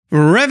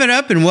Rev it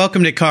up and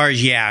welcome to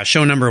Cars Yeah,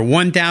 show number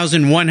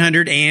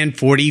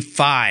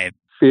 1145.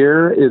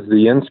 Fear is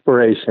the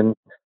inspiration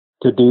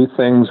to do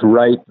things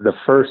right the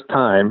first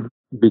time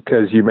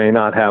because you may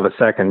not have a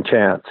second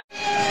chance.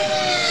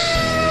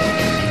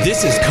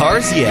 This is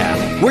Cars Yeah,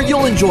 where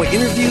you'll enjoy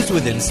interviews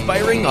with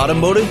inspiring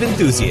automotive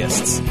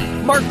enthusiasts.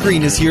 Mark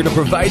Green is here to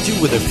provide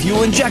you with a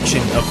fuel injection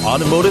of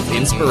automotive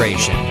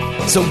inspiration.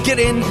 So get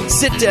in,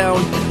 sit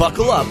down,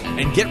 buckle up,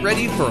 and get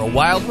ready for a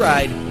wild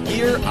ride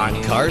here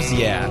on Cars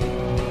Yeah.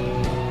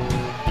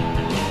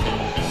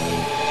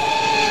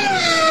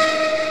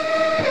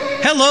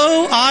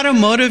 Hello,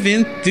 automotive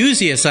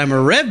enthusiasts. I'm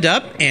revved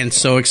up and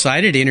so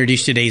excited to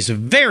introduce today's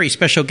very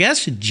special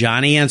guest,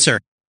 Johnny Unser.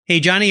 Hey,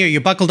 Johnny, are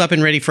you buckled up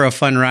and ready for a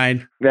fun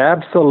ride?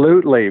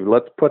 Absolutely.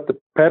 Let's put the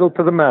pedal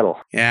to the metal.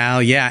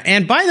 Yeah.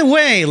 And by the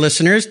way,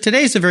 listeners,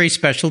 today's a very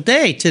special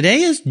day.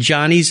 Today is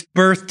Johnny's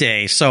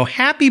birthday. So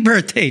happy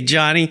birthday,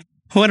 Johnny.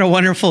 What a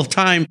wonderful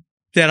time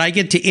that I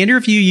get to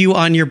interview you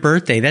on your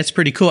birthday. That's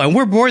pretty cool. And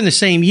we're born the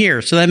same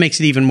year, so that makes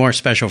it even more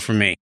special for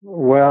me.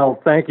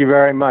 Well, thank you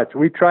very much.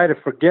 We try to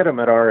forget them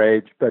at our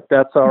age, but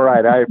that's all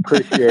right. I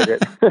appreciate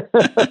it.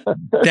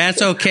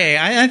 That's okay.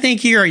 I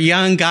think you're a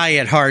young guy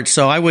at heart,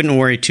 so I wouldn't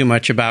worry too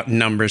much about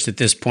numbers at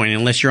this point,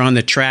 unless you're on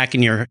the track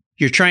and you're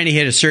trying to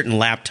hit a certain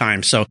lap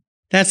time. So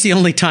that's the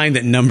only time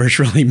that numbers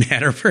really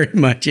matter very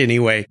much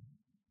anyway.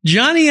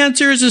 Johnny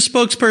Unser is a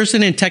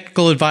spokesperson and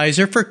technical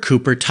advisor for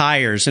Cooper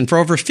Tires, and for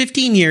over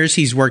 15 years,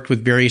 he's worked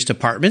with various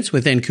departments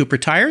within Cooper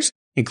Tires,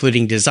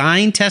 including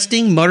design,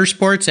 testing,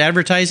 motorsports,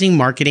 advertising,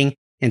 marketing,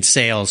 and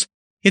sales.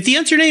 If the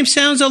Unser name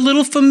sounds a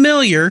little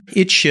familiar,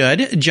 it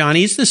should.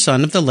 Johnny is the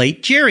son of the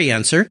late Jerry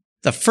Unser,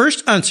 the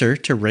first Unser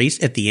to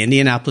race at the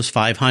Indianapolis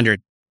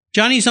 500.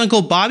 Johnny's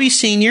uncle Bobby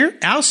Sr.,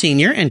 Al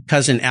Sr., and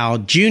cousin Al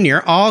Jr.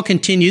 all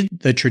continued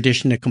the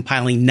tradition of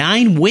compiling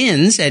 9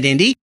 wins at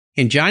Indy,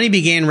 and Johnny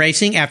began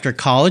racing after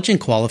college and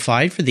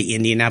qualified for the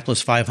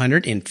Indianapolis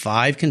 500 in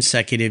 5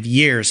 consecutive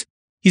years.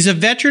 He's a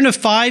veteran of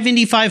 5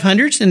 Indy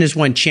 500s and has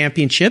won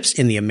championships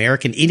in the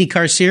American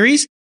IndyCar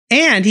Series,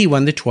 and he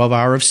won the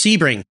 12-hour of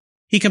Sebring.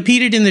 He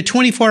competed in the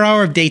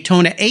 24-hour of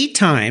Daytona 8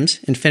 times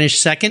and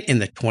finished second in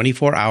the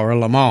 24-hour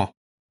Le Mans.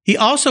 He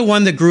also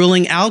won the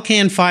grueling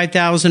Alcan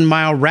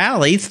 5,000-mile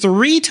rally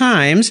 3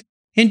 times,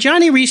 and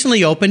Johnny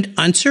recently opened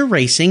Unser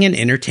Racing and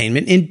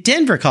Entertainment in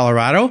Denver,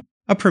 Colorado,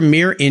 a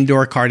premier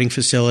indoor karting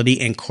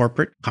facility and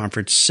corporate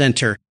conference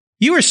center.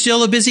 You are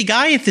still a busy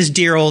guy at this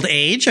dear old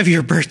age of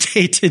your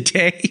birthday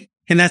today,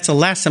 and that's the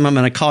last time I'm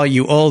going to call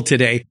you old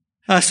today.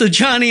 So,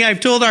 Johnny, I've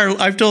told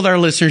our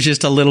listeners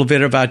just a little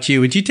bit about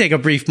you. Would you take a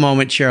brief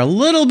moment, share a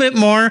little bit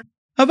more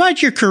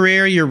about your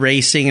career, your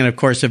racing, and of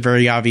course, a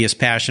very obvious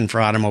passion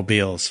for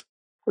automobiles?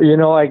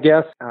 Well, I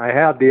guess I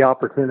had the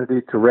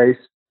opportunity to race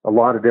a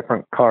lot of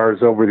different cars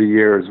over the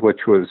years,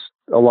 which was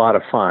a lot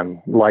of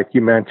fun. Like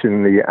you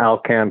mentioned, the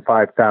Alcan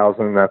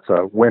 5000, that's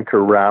a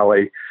winter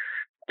rally,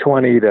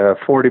 20 to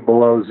 40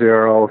 below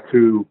zero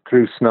through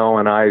snow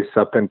and ice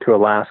up into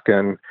Alaska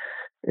and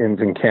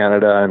in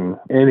Canada. And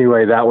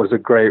anyway, that was a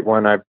great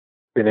one. I've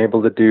been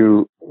able to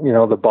do,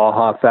 the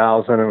Baja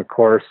 1000 and of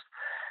course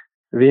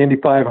the Indy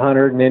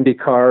 500 and Indy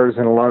cars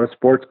and a lot of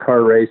sports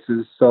car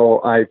races.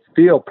 So I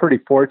feel pretty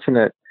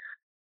fortunate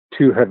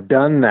to have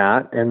done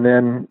that. And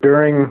then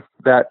during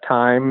that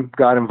time,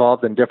 got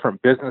involved in different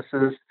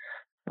businesses.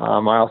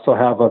 I also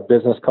have a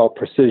business called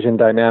Precision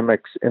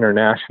Dynamics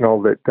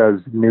International that does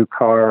new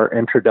car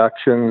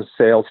introductions,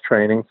 sales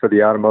training for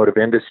the automotive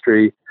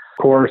industry.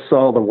 Of course,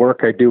 all the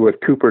work I do with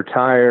Cooper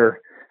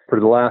Tire for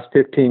the last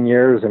 15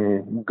 years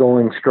and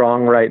going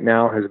strong right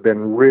now has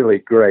been really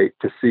great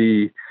to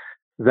see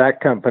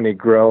that company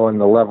grow, and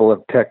the level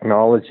of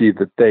technology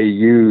that they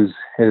use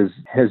has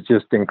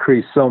just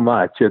increased so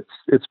much.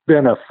 It's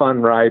been a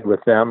fun ride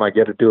with them. I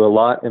get to do a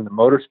lot in the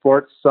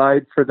motorsports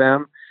side for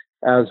them,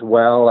 as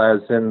well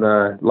as in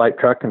the light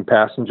truck and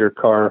passenger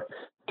car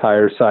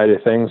tire side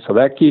of things. So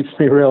that keeps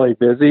me really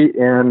busy.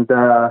 And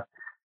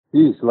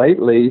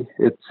lately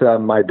it's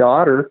my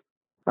daughter,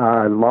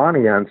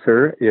 Lonnie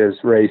Unser, is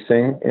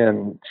racing,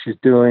 and she's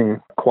doing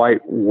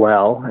quite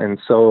well. And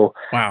so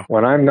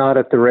When I'm not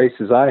at the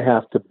races I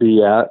have to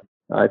be at,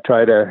 I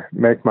try to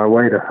make my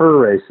way to her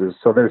races.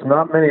 So there's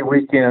not many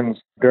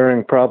weekends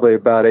during probably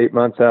about 8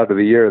 months out of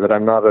the year that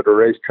I'm not at a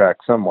racetrack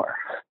somewhere.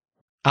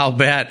 I'll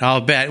bet.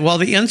 Well,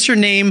 the Unser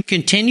name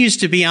continues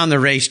to be on the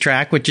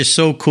racetrack, which is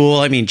so cool.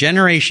 I mean,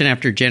 generation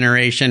after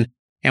generation.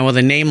 And with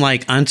a name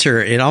like Unser,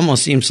 it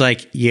almost seems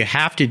like you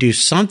have to do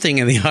something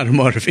in the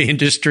automotive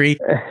industry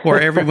or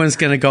everyone's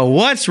going to go,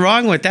 what's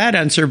wrong with that,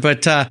 Unser?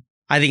 But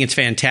I think it's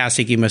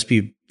fantastic. You must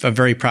be a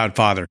very proud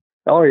father.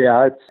 Oh,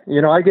 yeah.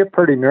 I get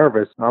pretty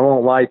nervous. I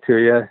won't lie to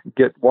you.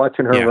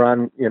 Watching her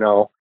run,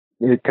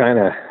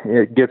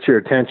 it gets your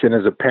attention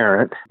as a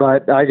parent.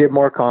 But I get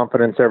more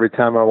confidence every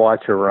time I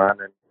watch her run,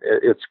 and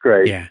it's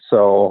great. Yeah.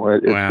 So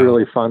it's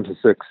really fun to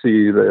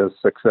see the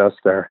success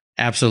there.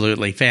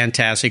 Absolutely.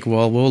 Fantastic.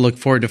 Well, we'll look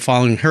forward to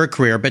following her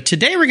career. But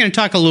today we're going to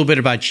talk a little bit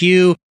about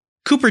you,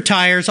 Cooper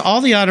Tires, all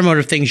the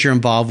automotive things you're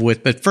involved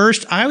with. But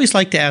first, I always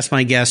like to ask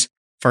my guests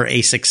for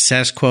a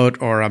success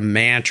quote or a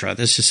mantra.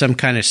 This is some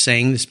kind of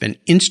saying that's been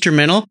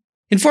instrumental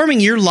in forming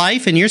your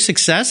life and your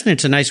success, and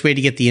it's a nice way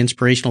to get the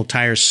inspirational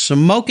tires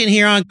smoking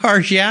here on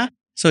Cars Yeah.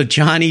 So,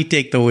 Johnny,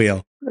 take the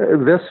wheel.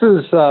 This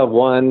is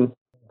one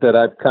that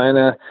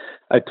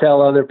I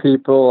tell other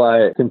people,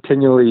 I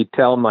continually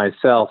tell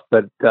myself,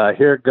 but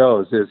here it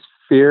goes, is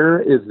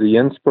fear is the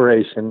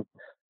inspiration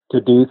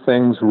to do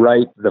things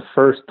right the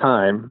first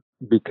time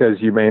because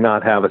you may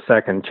not have a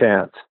second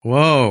chance.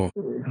 Whoa.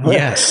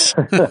 Yes.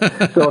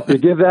 So if you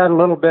give that a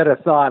little bit of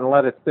thought and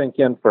let it sink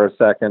in for a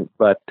second,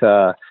 but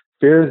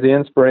fear is the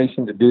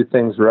inspiration to do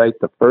things right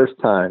the first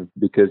time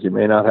because you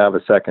may not have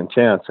a second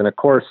chance. And of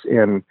course,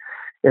 in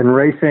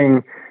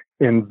racing,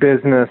 in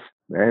business,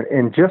 and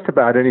in just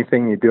about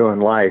anything you do in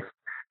life,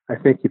 I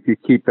think if you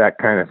keep that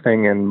kind of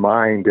thing in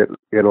mind,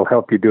 it'll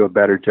help you do a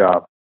better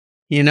job.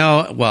 You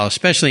know, well,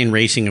 especially in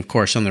racing, of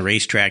course, on the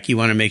racetrack, you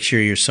want to make sure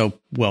you're so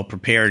well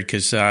prepared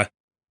because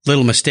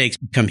little mistakes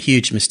become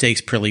huge mistakes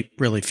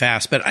really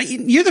fast. But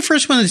you're the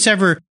first one that's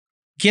ever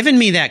given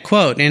me that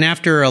quote. And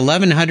after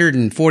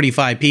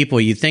 1,145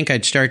 people, you'd think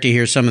I'd start to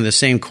hear some of the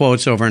same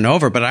quotes over and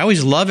over. But I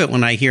always love it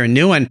when I hear a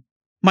new one.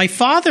 My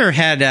father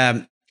had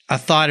a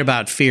thought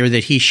about fear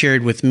that he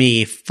shared with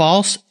me,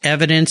 false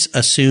evidence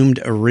assumed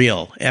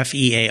real,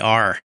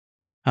 FEAR.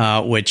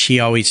 Which he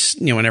always,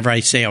 whenever I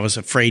say I was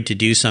afraid to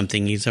do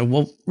something, he said,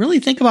 well,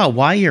 really think about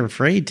why you're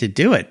afraid to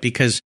do it,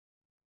 because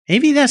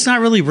maybe that's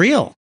not really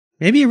real.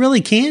 Maybe you really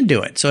can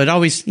do it. So it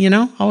always,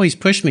 always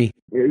pushed me.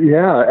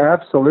 Yeah,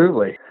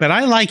 absolutely. But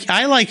I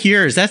like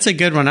yours. That's a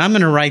good one. I'm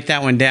going to write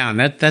that one down.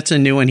 That's a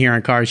new one here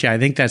on Cars Yeah. I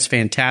think that's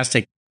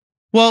fantastic.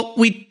 Well,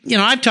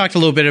 I've talked a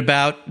little bit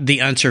about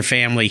the Unser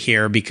family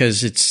here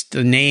because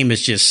the name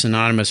is just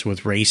synonymous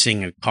with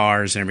racing and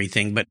cars and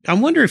everything. But I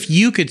wonder if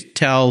you could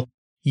tell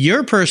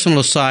your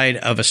personal side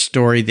of a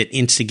story that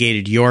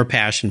instigated your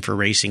passion for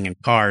racing and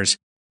cars.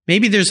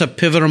 Maybe there's a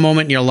pivotal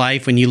moment in your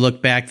life when you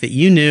look back that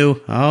you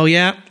knew, oh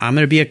yeah, I'm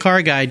going to be a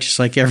car guy just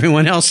like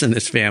everyone else in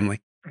this family.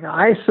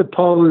 I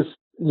suppose,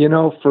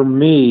 for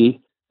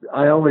me,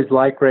 I always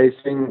liked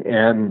racing.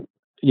 And,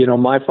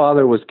 my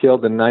father was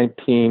killed in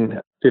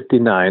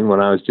 1959 when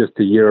I was just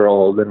a year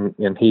old,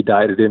 and he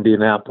died at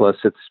Indianapolis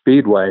at the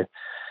Speedway.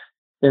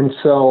 And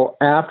so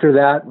after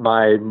that,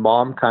 my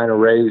mom kind of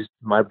raised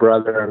my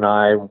brother and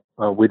I.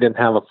 We didn't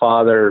have a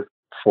father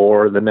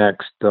for the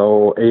next, 8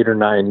 or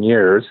 9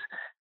 years.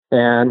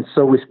 And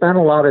so we spent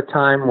a lot of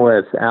time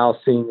with Al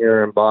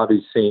Sr. and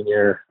Bobby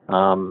Sr.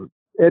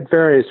 At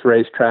various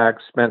racetracks,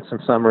 spent some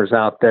summers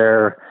out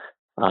there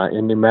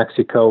in New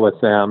Mexico with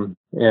them.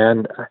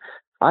 And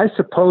I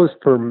suppose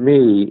for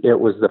me, it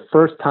was the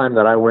first time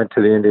that I went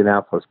to the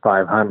Indianapolis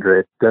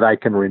 500 that I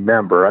can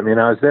remember. I mean,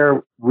 I was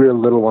there real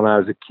little when I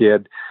was a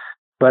kid,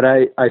 but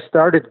I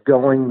started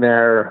going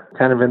there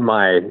kind of in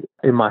my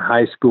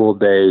high school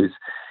days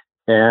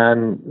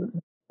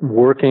and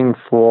working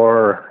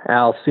for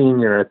Al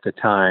Sr. at the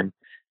time.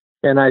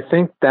 And I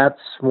think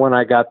that's when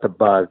I got the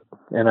bug.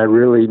 And I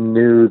really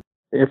knew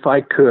if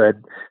I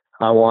could,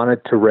 I wanted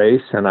to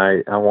race and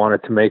I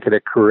wanted to make it a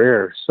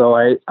career. So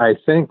I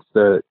think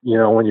that,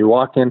 when you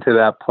walk into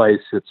that place,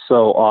 it's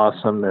so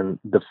awesome. And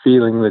the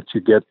feeling that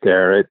you get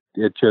there, it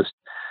just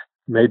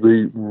made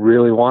me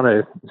really want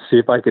to see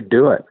if I could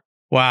do it.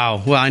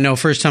 Wow. Well, I know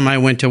first time I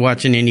went to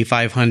watch an Indy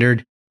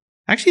 500,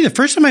 actually the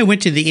first time I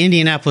went to the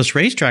Indianapolis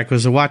racetrack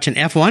was to watch an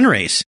F1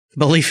 race,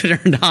 believe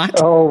it or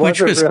not. Oh, was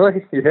it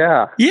really?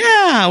 Yeah.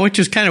 Yeah, which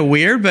was kind of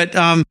weird, but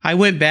I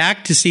went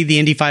back to see the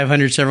Indy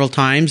 500 several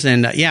times.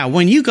 And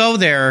when you go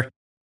there,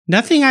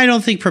 nothing I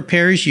don't think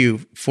prepares you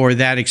for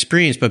that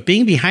experience, but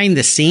being behind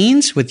the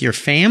scenes with your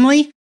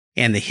family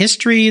and the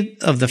history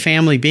of the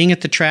family being at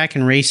the track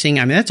and racing,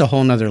 I mean, that's a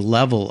whole nother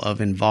level of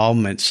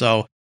involvement.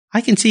 So I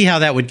can see how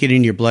that would get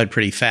in your blood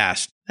pretty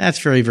fast. That's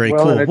very, very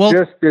cool.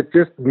 It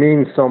just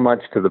means so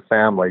much to the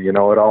family. It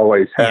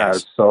always has.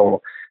 Yes.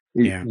 So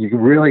you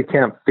really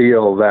can't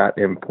feel that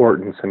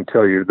importance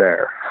until you're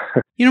there.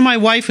 My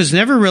wife was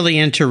never really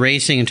into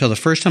racing until the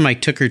first time I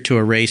took her to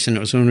a race, and it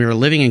was when we were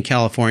living in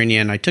California,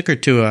 and I took her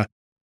to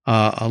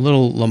a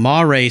little Le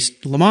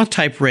Mans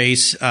type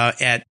race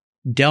at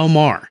Del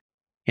Mar,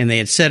 and they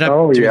had set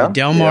up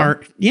Del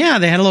Mar. Yeah,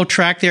 they had a little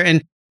track there,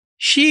 and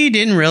she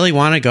didn't really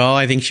want to go.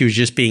 I think she was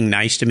just being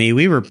nice to me.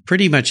 We were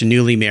pretty much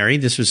newly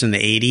married. This was in the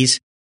 80s.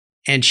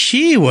 And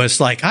she was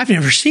like, I've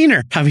never seen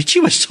her. I mean, she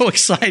was so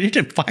excited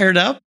and fired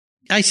up.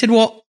 I said,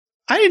 well,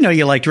 I didn't know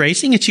you liked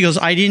racing. And she goes,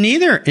 I didn't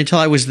either until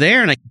I was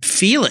there and I could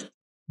feel it.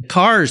 The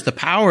cars, the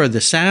power, the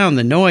sound,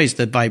 the noise,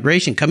 the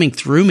vibration coming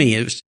through me.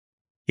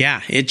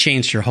 It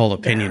changed her whole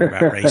opinion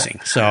about racing.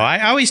 So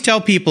I always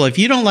tell people, if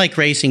you don't like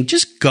racing,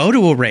 just go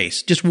to a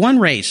race, just one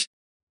race,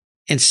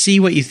 and see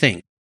what you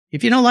think.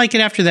 If you don't like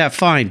it after that,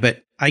 fine.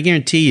 But I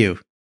guarantee you,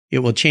 it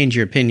will change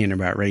your opinion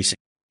about racing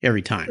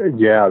every time.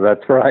 Yeah,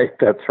 that's right.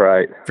 That's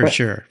right.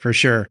 For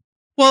sure.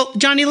 Well,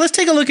 Johnny, let's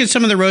take a look at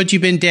some of the roads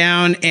you've been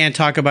down and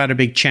talk about a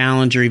big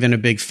challenge or even a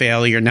big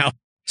failure. Now,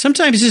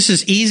 sometimes this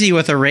is easy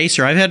with a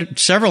racer. I've had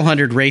several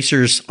hundred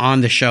racers on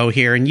the show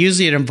here, and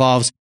usually it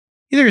involves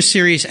either a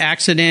serious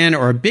accident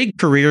or a big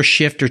career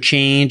shift or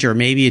change, or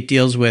maybe it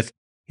deals with,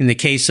 in the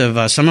case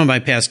of some of my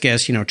past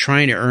guests,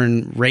 trying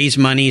to raise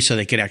money so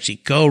they could actually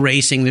go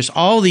racing. There's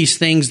all these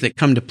things that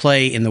come to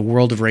play in the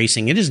world of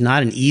racing. It is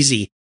not an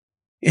easy,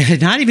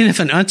 not even if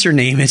an answer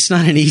name, it's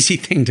not an easy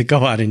thing to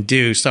go out and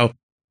do. So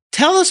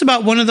tell us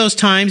about one of those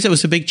times that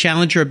was a big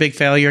challenge or a big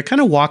failure.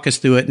 Kind of walk us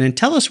through it and then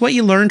tell us what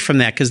you learned from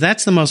that, because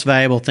that's the most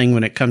valuable thing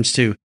when it comes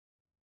to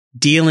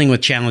dealing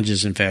with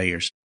challenges and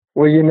failures.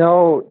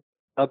 Well,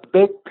 a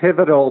big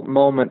pivotal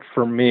moment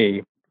for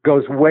me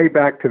goes way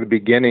back to the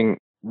beginning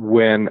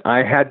when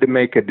I had to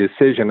make a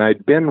decision.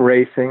 I'd been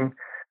racing,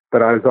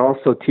 but I was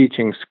also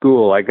teaching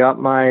school.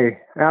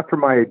 After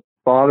my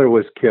father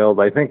was killed,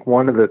 I think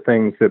one of the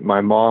things that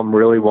my mom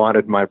really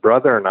wanted my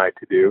brother and I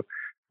to do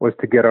was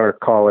to get our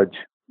college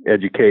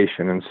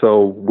education. And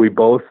so we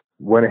both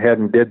went ahead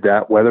and did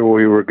that, whether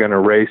we were going to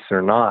race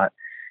or not.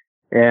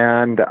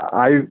 And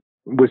I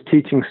was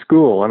teaching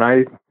school, and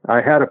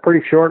I had a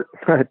pretty short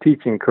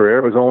teaching career.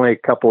 It was only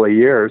a couple of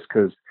years,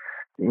 because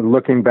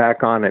looking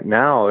back on it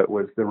now, it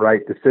was the right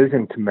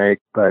decision to make.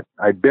 But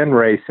I'd been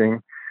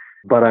racing,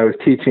 but I was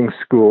teaching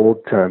school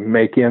to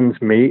make ends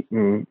meet.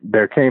 And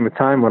there came a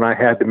time when I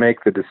had to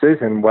make the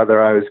decision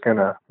whether I was going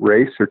to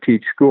race or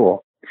teach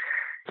school.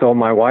 So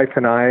my wife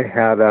and I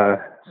had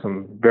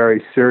some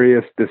very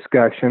serious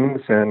discussions,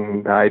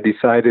 and I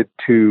decided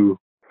to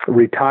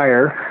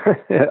retire,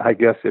 I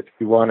guess if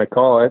you want to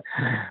call it,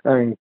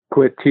 and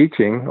quit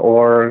teaching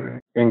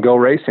and go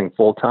racing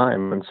full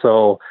time. And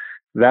so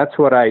that's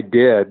what I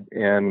did.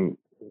 And,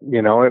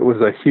 it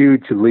was a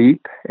huge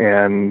leap,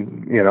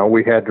 and,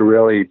 we had to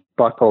really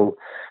buckle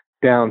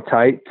down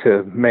tight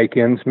to make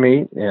ends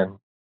meet. And,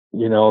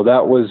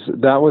 that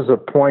was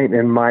a point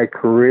in my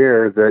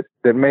career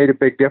that made a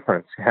big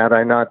difference. Had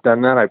I not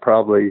done that, I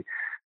probably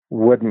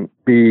wouldn't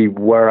be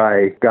where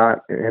I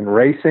got in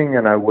racing,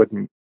 and I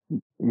wouldn't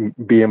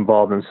be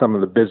involved in some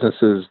of the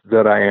businesses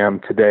that I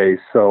am today.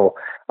 So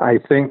I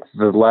think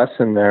the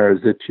lesson there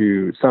is that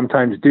you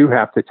sometimes do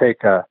have to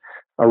take a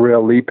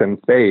real leap in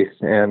faith.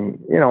 And,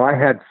 I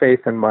had faith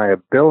in my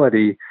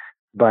ability,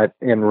 but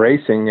in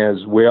racing,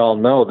 as we all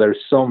know, there's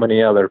so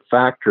many other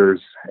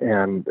factors,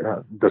 and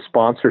the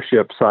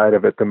sponsorship side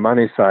of it, the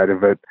money side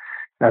of it,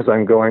 as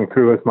I'm going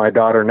through with my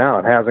daughter now,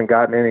 it hasn't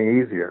gotten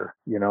any easier,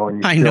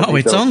 And I know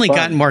it's only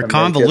gotten more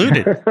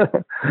convoluted.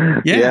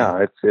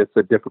 Yeah, it's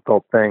a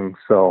difficult thing.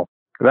 So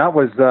that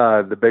was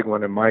the big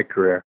one in my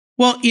career.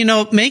 Well,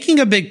 making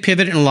a big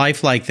pivot in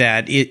life like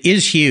that, it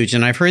is huge.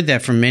 And I've heard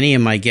that from many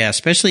of my guests,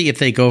 especially if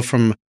they go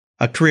from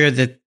a career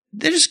that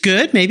is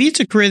good. Maybe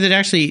it's a career that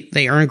actually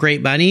they earn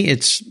great money.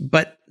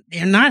 But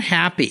they're not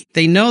happy.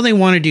 They know they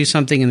want to do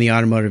something in the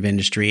automotive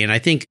industry. And I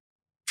think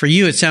for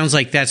you, it sounds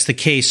like that's the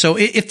case. So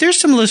if there's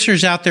some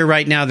listeners out there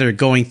right now that are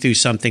going through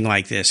something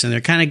like this, and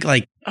they're kind of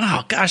like,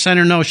 oh gosh, I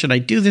don't know, should I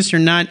do this or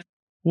not?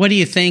 What do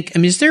you think? I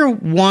mean, is there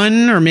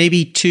one or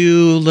maybe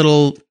two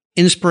little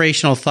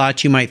inspirational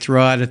thoughts you might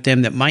throw out at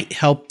them that might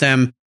help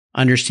them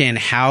understand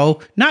how,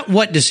 not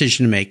what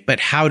decision to make, but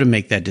how to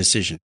make that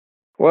decision?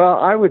 Well,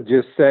 I would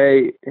just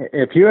say,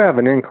 if you have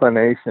an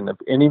inclination, if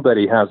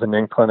anybody has an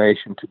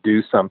inclination to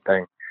do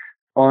something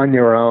on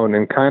your own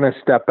and kind of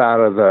step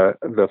out of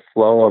the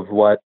flow of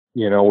what,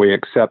 we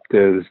accept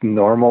as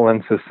normal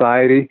in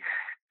society,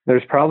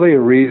 there's probably a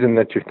reason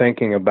that you're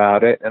thinking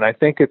about it. And I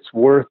think it's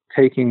worth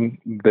taking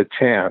the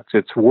chance.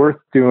 It's worth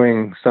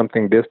doing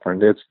something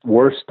different. It's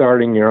worth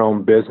starting your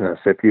own business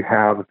if you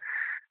have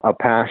a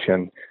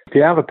passion. If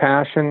you have a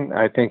passion,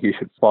 I think you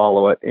should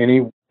follow it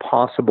any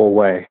possible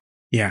way.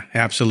 Yeah,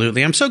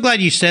 absolutely. I'm so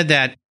glad you said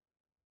that,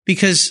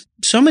 because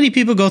so many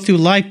people go through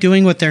life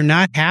doing what they're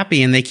not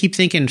happy, and they keep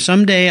thinking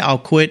someday I'll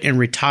quit and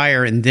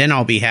retire and then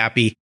I'll be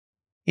happy.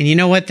 And you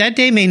know what? That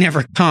day may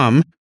never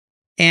come.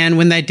 And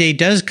when that day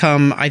does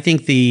come, I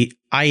think the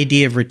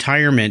idea of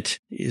retirement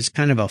is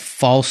kind of a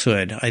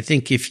falsehood. I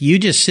think if you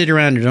just sit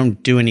around and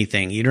don't do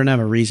anything, you don't have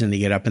a reason to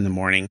get up in the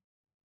morning,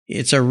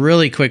 it's a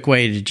really quick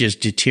way to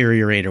just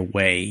deteriorate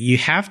away. You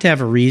have to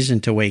have a reason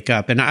to wake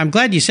up. And I'm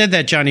glad you said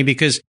that, Johnny,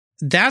 because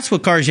that's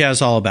what Cars Yeah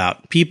is all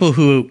about. People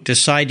who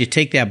decide to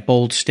take that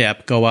bold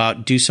step, go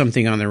out, do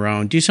something on their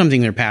own, do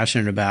something they're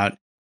passionate about,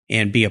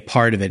 and be a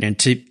part of it.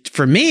 And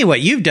for me, what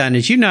you've done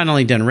is you've not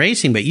only done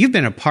racing, but you've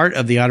been a part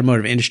of the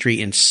automotive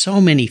industry in so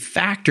many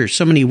factors,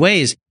 so many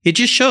ways. It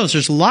just shows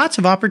there's lots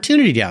of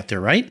opportunity out there,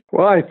 right?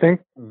 Well, I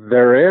think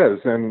there is.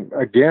 And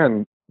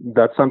again,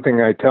 that's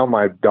something I tell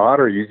my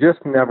daughter. You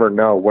just never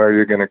know where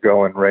you're going to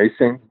go in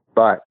racing.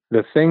 But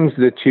the things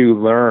that you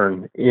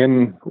learn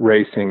in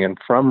racing and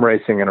from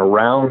racing and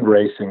around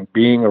racing,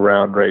 being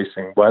around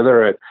racing,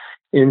 whether it's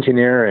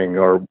engineering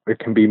or it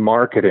can be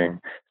marketing,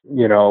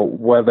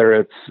 whether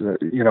it's,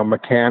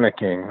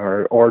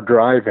 mechanicking or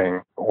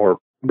driving, or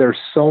there's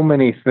so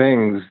many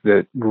things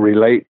that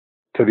relate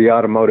to the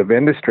automotive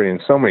industry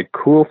and so many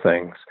cool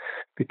things,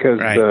 because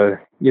right.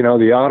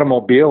 The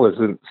automobile is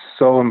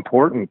so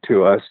important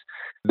to us.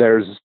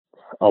 There's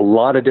a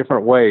lot of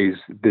different ways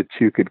that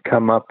you could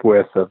come up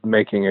with of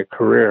making a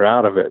career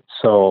out of it.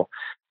 So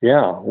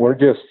Yeah, we're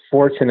just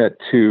fortunate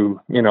to,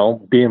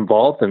 be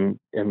involved in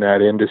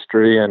that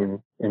industry and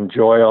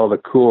enjoy all the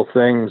cool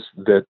things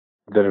that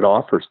it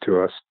offers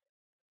to us.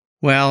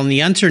 Well, and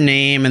the Unser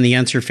name and the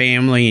Unser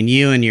family and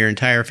you and your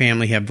entire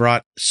family have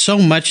brought so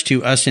much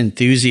to us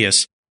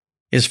enthusiasts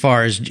as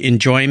far as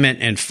enjoyment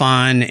and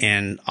fun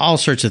and all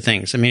sorts of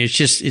things. I mean,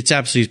 it's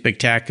absolutely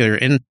spectacular.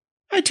 And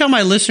I tell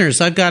my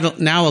listeners, I've got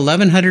now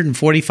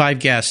 1,145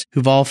 guests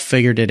who've all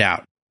figured it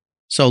out.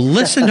 So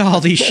listen to all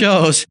these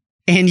shows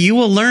and you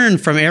will learn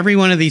from every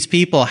one of these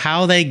people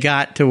how they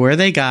got to where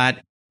they got.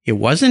 It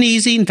wasn't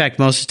easy. In fact,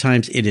 most of the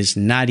times it is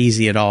not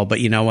easy at all.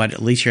 But you know what?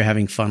 At least you're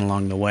having fun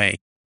along the way.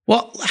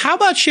 Well, how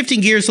about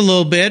shifting gears a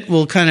little bit?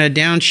 We'll kind of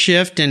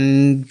downshift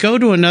and go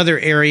to another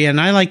area.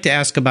 And I like to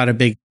ask about a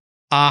big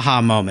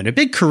aha moment, a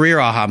big career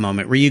aha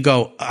moment where you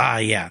go,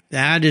 yeah,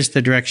 that is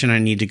the direction I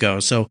need to go.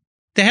 So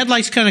the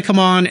headlights kind of come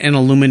on and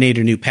illuminate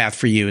a new path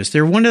for you. Is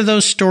there one of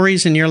those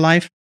stories in your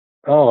life?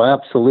 Oh,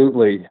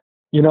 absolutely.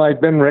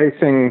 I'd been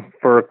racing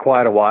for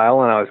quite a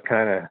while and I was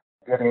kind of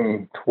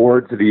getting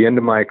towards the end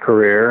of my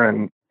career,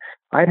 and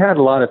I'd had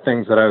a lot of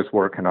things that I was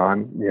working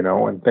on,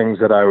 and things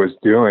that I was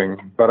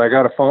doing, but I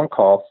got a phone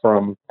call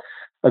from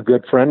a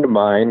good friend of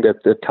mine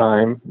at the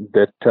time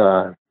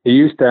that he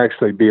used to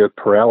actually be with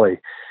Pirelli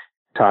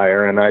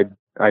Tire, and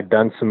I'd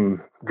done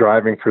some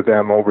driving for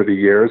them over the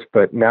years,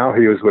 but now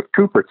he was with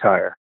Cooper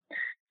Tire.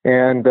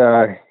 And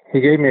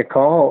he gave me a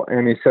call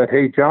and he said,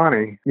 "Hey,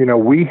 Johnny,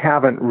 we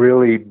haven't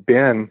really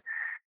been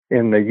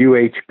in the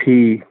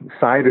UHP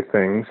side of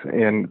things,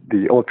 in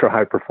the ultra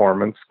high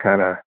performance kind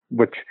of,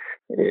 which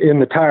in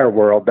the tire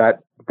world,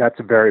 that's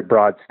a very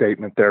broad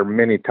statement. There are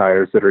many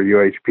tires that are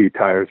UHP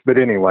tires. But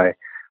anyway,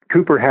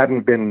 Cooper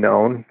hadn't been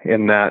known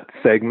in that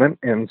segment.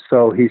 And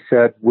so he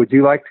said, would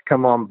you like to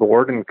come on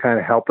board and kind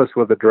of help us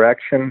with the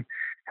direction,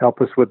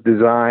 help us with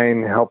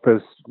design, help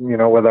us,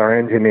 with our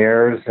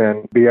engineers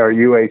and be our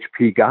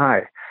UHP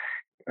guy?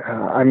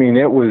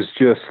 It was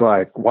just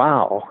like,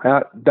 wow,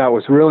 that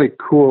was really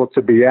cool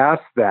to be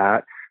asked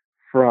that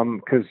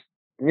because,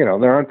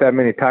 there aren't that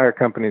many tire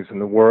companies in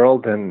the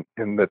world, and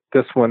that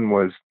this one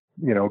was,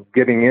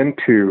 getting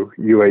into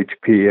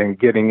UHP and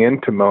getting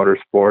into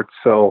motorsports.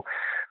 So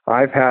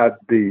I've had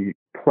the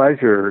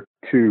pleasure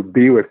to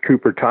be with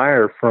Cooper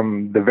Tire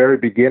from the very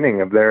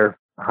beginning of their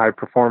high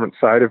performance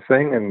side of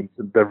thing and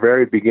the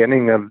very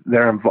beginning of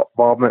their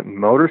involvement in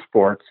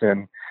motorsports.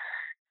 And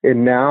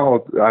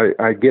now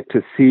I get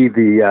to see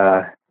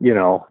the,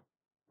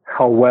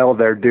 how well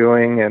they're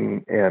doing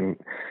and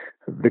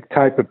the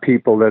type of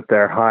people that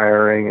they're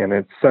hiring. And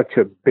it's such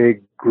a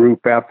big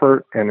group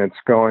effort and it's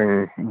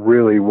going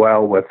really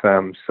well with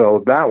them.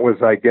 So that was,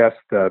 I guess,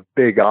 the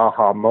big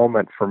aha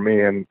moment for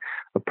me and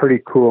a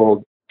pretty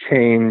cool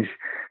change.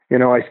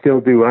 I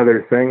still do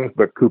other things,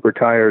 but Cooper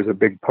Tire is a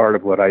big part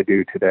of what I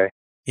do today.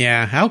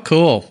 Yeah, how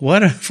cool.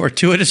 What a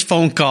fortuitous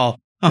phone call.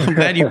 I'm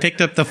glad you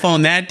picked up the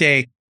phone that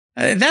day.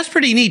 That's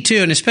pretty neat, too,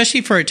 and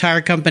especially for a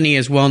tire company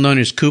as well known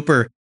as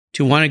Cooper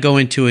to want to go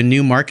into a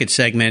new market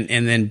segment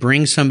and then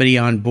bring somebody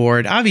on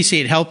board. Obviously,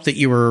 it helped that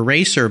you were a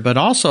racer, but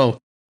also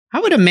I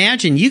would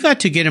imagine you got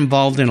to get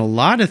involved in a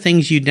lot of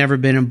things you'd never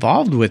been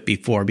involved with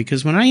before,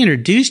 because when I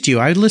introduced you,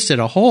 I listed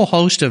a whole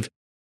host of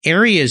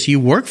areas you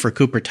work for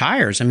Cooper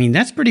Tires.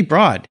 That's pretty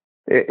broad.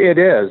 It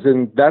is,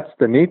 and that's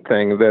the neat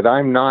thing, that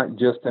I'm not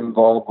just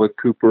involved with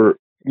Cooper,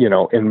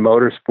 in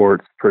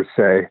motorsports per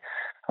se.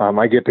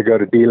 I get to go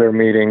to dealer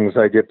meetings.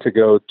 I get to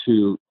go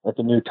to, at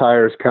the new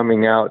tires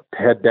coming out,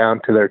 head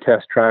down to their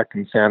test track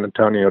in San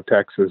Antonio,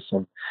 Texas,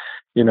 and,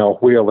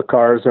 wheel the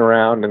cars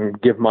around and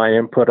give my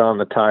input on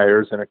the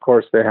tires. And of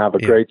course, they have a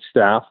great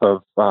staff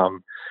of,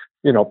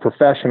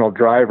 professional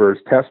drivers,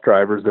 test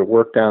drivers that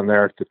work down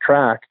there at the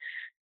track,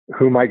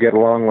 whom I get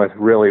along with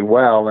really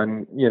well.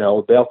 And,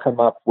 they'll come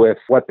up with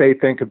what they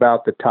think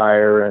about the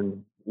tire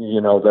and,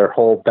 their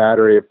whole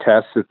battery of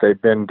tests that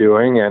they've been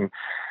doing. And,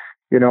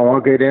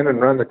 I'll get in and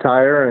run the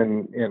tire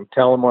and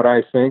tell them what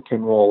I think,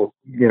 and we'll,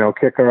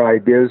 kick our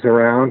ideas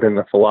around and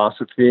the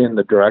philosophy and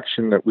the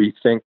direction that we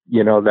think,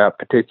 that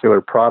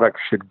particular product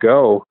should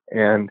go.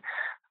 And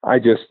I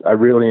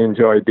really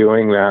enjoy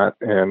doing that.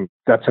 And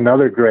that's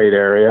another great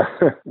area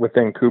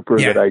within Cooper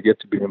that I get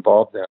to be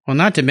involved in. Well,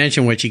 not to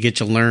mention what you get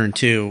to learn,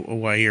 too,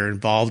 while you're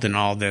involved in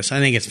all this. I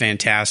think it's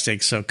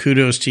fantastic. So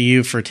kudos to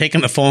you for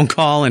taking the phone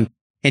call and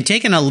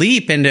taking a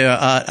leap into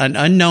an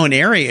unknown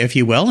area, if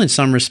you will, in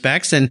some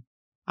respects. And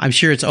I'm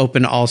sure it's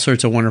opened all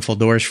sorts of wonderful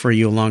doors for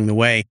you along the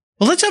way.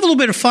 Well, let's have a little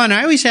bit of fun.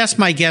 I always ask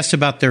my guests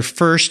about their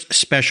first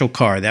special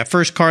car, that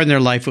first car in their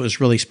life that was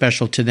really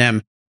special to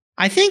them.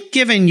 I think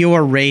given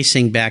your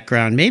racing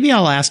background, maybe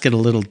I'll ask it a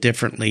little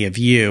differently of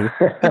you,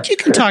 but you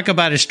can talk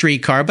about a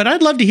street car. But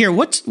I'd love to hear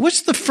what's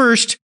the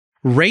first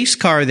race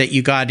car that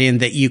you got in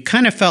that you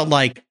kind of felt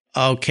like,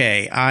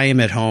 okay, I am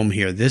at home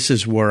here. This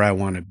is where I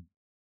want to be.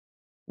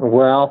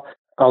 Well,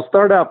 I'll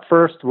start out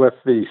first with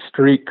the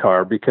street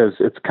car because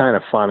it's kind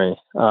of funny.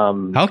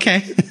 Okay.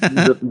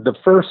 the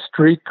first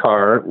street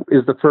car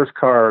is the first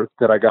car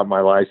that I got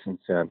my license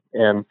in.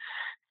 And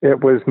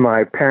it was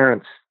my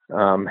parents'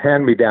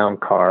 hand-me-down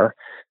car,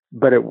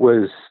 but it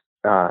was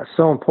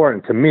so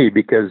important to me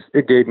because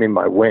it gave me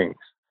my wings.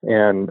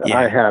 And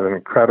I had an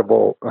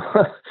incredible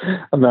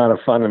amount of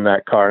fun in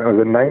that car. It was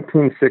a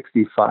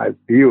 1965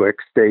 Buick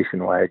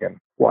station wagon,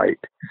 white.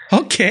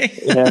 Okay.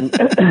 And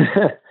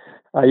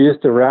I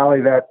used to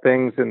rally that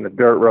things in the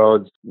dirt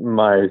roads.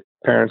 My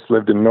parents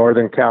lived in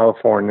Northern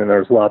California.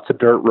 There's lots of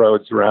dirt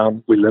roads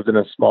around. We lived in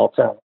a small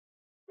town.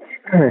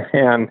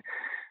 And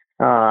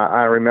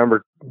I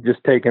remember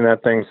just taking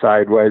that thing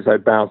sideways. I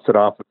bounced it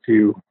off a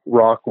few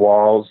rock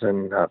walls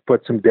and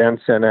put some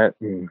dents in it.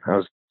 And I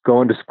was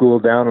going to school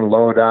down in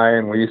Lodi,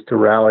 and we used to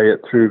rally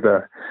it through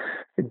the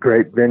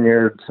great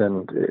vineyards,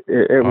 and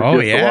it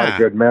was a lot of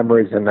good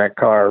memories in that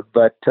car.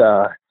 But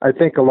I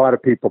think a lot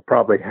of people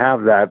probably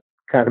have that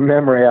kind of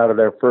memory out of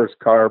their first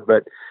car.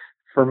 But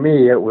for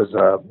me, it was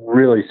a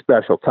really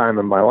special time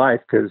in my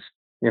life because,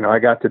 I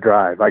got to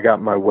drive. I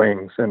got my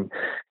wings, and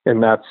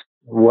that's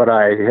what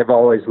I have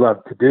always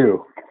loved to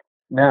do.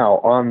 Now,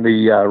 on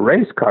the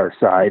race car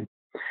side,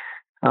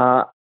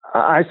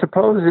 I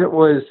suppose it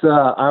was,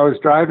 I was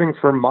driving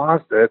for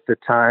Mazda at the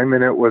time,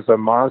 and it was a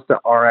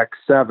Mazda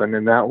RX-7,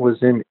 and that was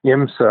in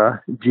IMSA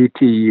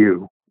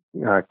GTU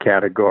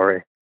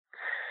category.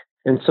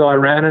 And so I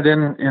ran it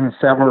in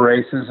several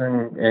races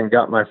and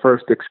got my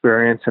first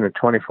experience in a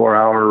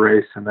 24-hour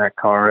race in that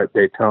car at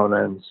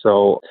Daytona. And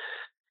so,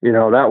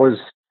 that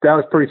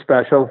was pretty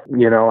special.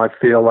 I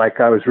feel like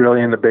I was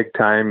really in the big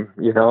time,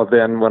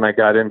 then when I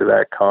got into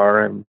that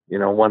car, and,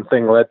 one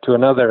thing led to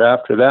another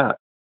after that.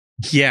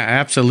 Yeah,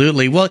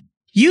 absolutely. Well,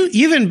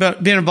 you've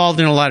been involved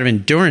in a lot of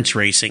endurance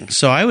racing,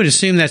 so I would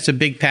assume that's a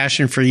big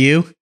passion for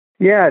you.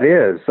 Yeah, it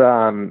is.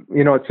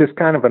 It's just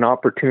kind of an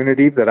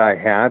opportunity that I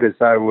had as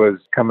I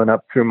was coming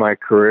up through my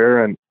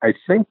career. And I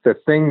think the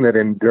thing that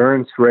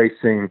endurance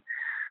racing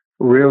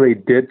really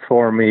did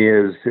for me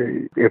is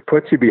it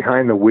puts you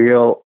behind the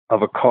wheel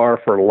of a car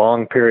for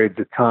long periods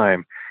of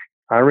time.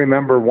 I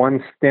remember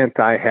one stint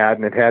I had,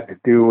 and it had to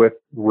do with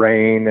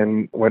rain,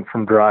 and went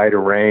from dry to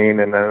rain,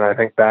 and then I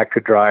think back to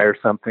dry or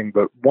something.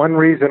 But one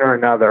reason or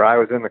another, I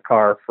was in the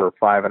car for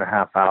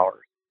 5.5 hours.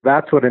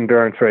 That's what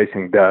endurance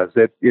racing does.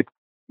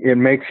 It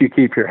makes you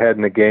keep your head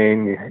in the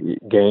game.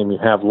 You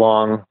have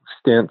long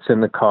stints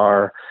in the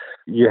car.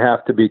 You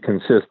have to be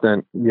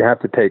consistent. You have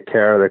to take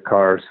care of the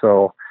car.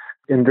 So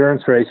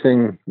endurance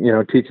racing,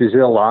 teaches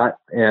you a lot,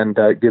 and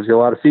gives you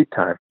a lot of seat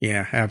time.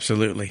 Yeah,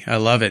 absolutely. I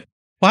love it.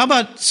 Well, how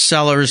about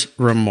seller's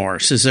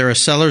remorse? Is there a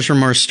seller's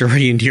remorse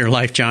story into your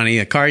life, Johnny?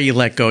 A car you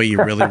let go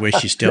you really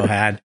wish you still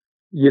had?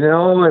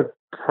 It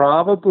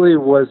probably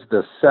was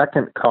the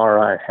second car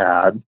I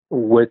had,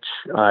 which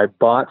I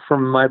bought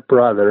from my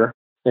brother,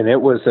 and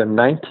it was a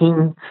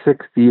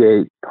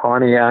 1968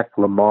 Pontiac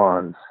Le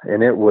Mans,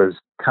 and it was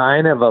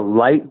kind of a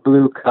light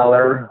blue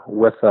color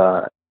with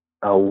a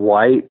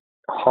white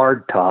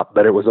hard top,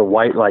 but it was a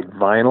white, like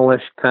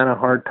vinylish kind of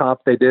hard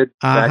top they did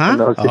back in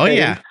those days. Oh,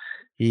 yeah.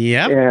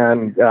 Yep.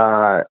 And,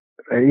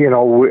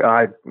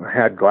 I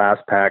had glass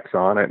packs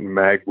on it and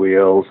mag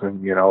wheels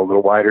and, a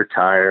little wider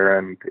tire.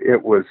 And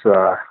it was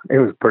a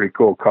pretty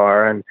cool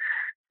car. And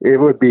it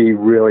would be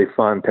really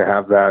fun to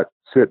have that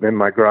sitting in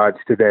my garage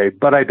today,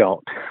 but I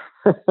don't.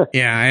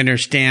 Yeah, I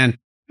understand.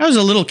 I was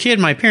a little kid.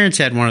 My parents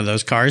had one of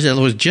those cars. It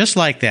was just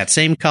like that.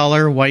 Same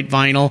color, white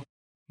vinyl.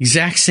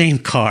 Exact same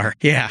car.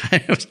 Yeah.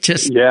 It was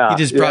just, you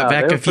just brought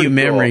back a few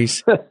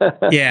memories. Cool.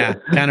 Yeah.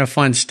 Kind of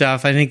fun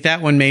stuff. I think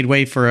that one made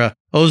way for a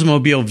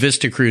Oldsmobile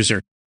Vista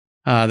Cruiser.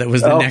 That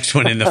was the next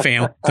one in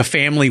the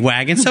family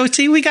wagon. So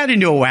see, we got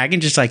into a wagon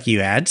just like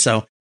you had.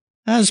 So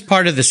that was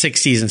part of the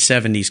 60s and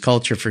 70s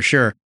culture for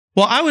sure.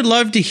 Well, I would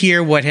love to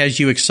hear what has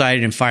you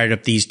excited and fired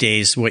up these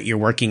days, what you're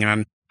working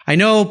on. I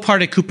know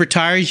part of Cooper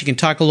Tires, you can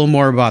talk a little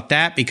more about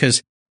that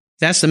because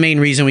that's the main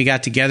reason we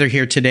got together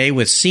here today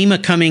with SEMA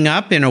coming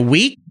up in a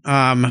week.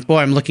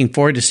 I'm looking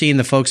forward to seeing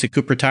the folks at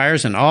Cooper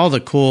Tires and all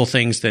the cool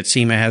things that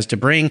SEMA has to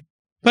bring,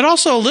 but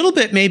also a little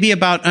bit maybe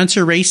about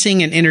Unser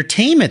Racing and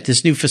Entertainment,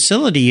 this new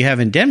facility you have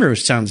in Denver,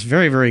 which sounds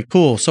very, very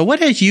cool. So what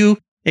has you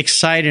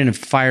excited and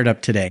fired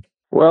up today?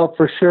 Well,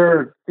 for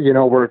sure,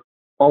 we're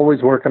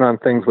always working on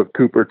things with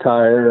Cooper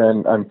Tire,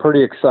 and I'm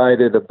pretty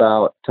excited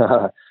about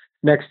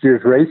next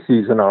year's race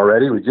season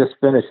already. We just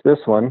finished this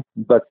one,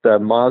 but the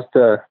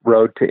Mazda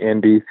Road to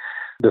Indy,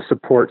 the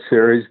support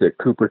series that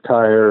Cooper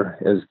Tire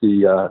is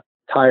the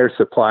tire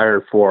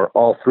supplier for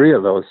all three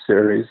of those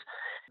series.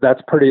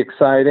 That's pretty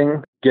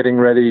exciting. Getting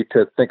ready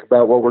to think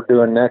about what we're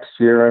doing next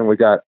year. And we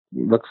got,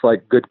 looks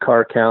like good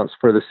car counts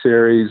for the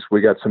series.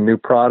 We got some new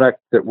product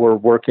that we're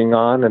working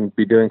on and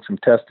be doing some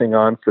testing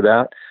on for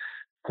that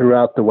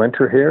throughout the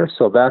winter here.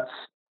 So that's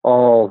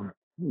all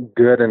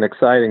good and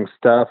exciting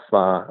stuff.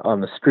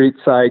 On the street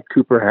side,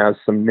 Cooper has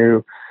some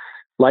new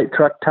light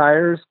truck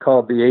tires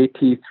called the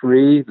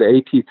AT3.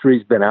 The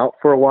AT3's been out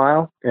for a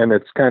while, and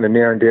it's kind of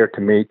near and dear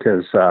to me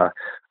because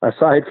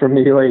aside from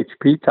the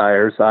UHP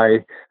tires,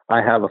 I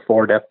have a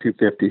Ford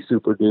F-250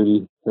 Super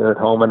Duty here at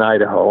home in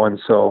Idaho, and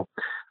so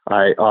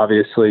I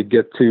obviously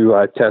get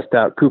to test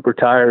out Cooper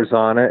tires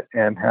on it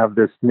and have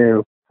this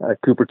new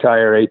Cooper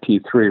Tire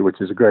AT3,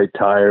 which is a great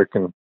tire.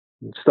 Can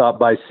stop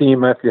by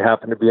SEMA if you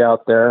happen to be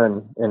out there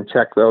and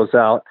check those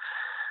out.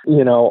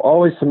 You know,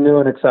 always some new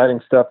and exciting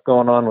stuff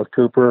going on with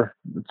Cooper.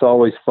 It's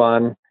always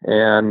fun.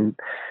 And,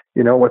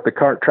 you know, with the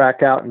kart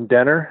track out in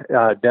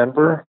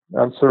Denver,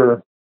 I'm sort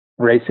of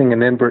racing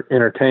and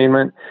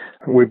entertainment.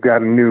 We've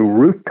got a new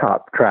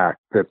rooftop track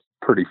that's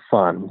pretty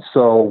fun.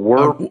 So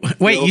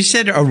wait, you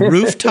said a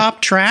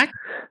rooftop track?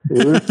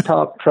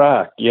 Rooftop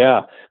track,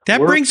 yeah.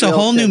 That brings a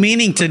whole new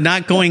meaning to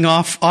not going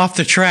off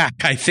the track,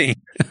 I think.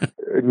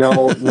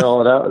 No,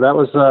 that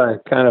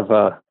was kind of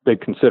a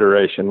big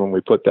consideration when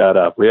we put that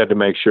up. We had to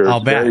make sure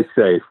it's very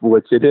safe,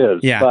 which it is.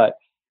 Yeah. But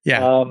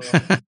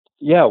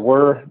yeah,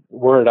 we're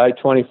at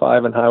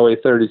I-25 and Highway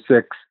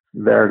 36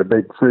 there at a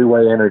big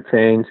freeway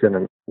interchange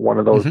and one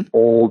of those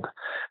old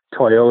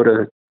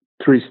Toyota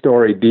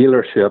 3-story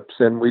dealerships,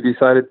 and we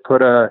decided to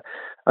put a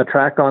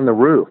track on the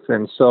roof.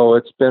 And so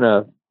it's been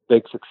a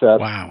big success,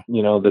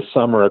 you know, this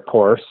summer, of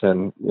course,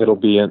 and it'll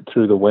be in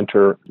through the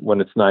winter when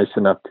it's nice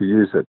enough to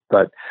use it.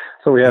 But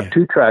so we have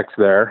two tracks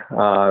there,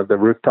 the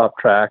rooftop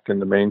track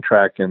and the main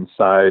track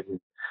inside.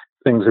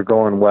 Things are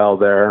going well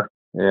there.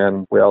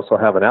 And we also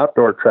have an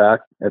outdoor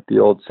track at the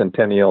old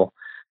Centennial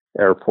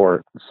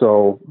Airport.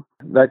 So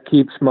that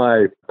keeps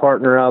my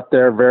partner out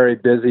there very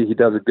busy. He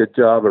does a good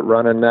job at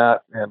running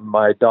that. And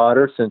my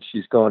daughter, since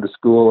she's going to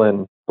school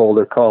in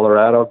Boulder,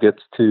 Colorado,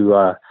 gets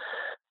to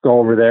go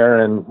over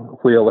there and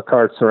wheel the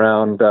carts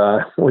around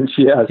when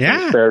she has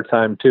some spare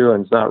time too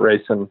and is not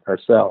racing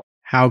herself.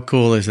 How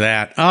cool is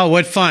that? Oh,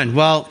 what fun.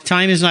 Well,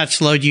 time has not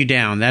slowed you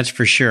down, that's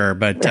for sure.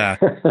 But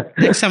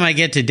next time I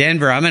get to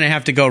Denver, I'm going to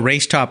have to go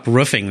race top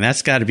roofing.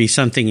 That's got to be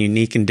something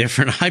unique and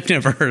different I've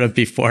never heard of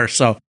before.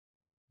 So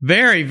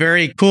very,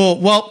 very cool.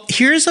 Well,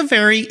 here's a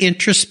very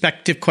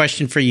introspective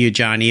question for you,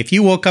 Johnny. If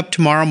you woke up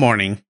tomorrow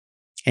morning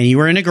and you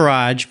were in a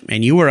garage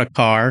and you were a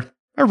car,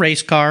 a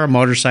race car, a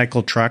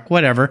motorcycle, truck,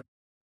 whatever,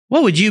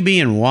 what would you be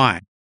and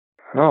why?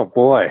 Oh,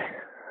 boy.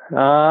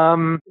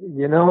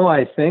 You know,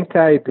 I think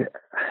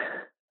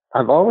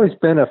I've always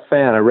been a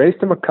fan. I raced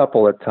them a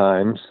couple of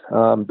times.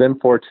 Been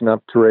fortunate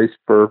enough to race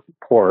for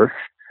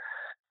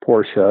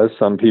Porsche,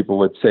 some people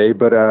would say,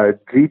 but a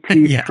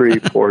GT3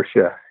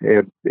 Porsche.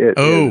 It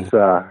is.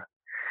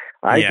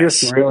 I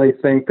just really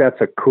think that's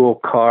a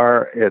cool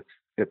car.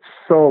 It's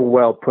so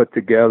well put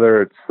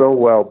together. It's so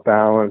well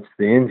balanced.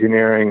 The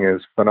engineering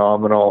is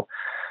phenomenal.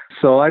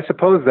 So I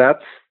suppose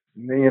that's,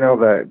 you know,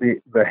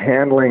 the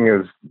handling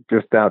is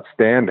just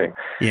outstanding.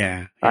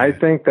 Yeah. I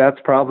think that's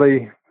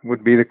probably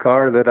would be the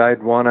car that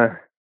I'd want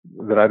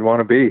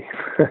to be.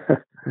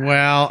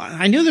 Well,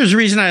 I knew there's a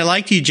reason I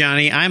liked you,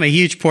 Johnny. I'm a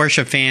huge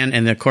Porsche fan,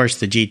 and of course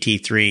the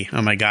GT3.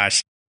 Oh my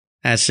gosh,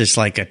 that's just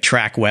like a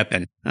track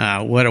weapon.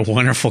 What a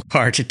wonderful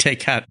car to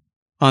take out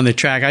on the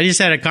track. I just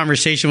had a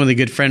conversation with a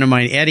good friend of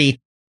mine, Eddie.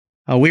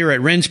 We were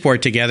at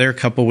Rennsport together a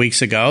couple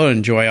weeks ago.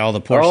 Enjoy all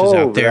the Porsches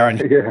out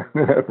there.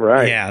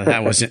 Right. Yeah,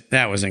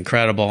 that was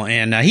incredible.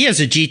 And he has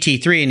a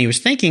GT3, and he was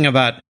thinking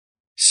about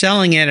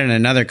selling it in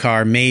another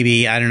car,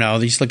 maybe. I don't know.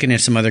 He's looking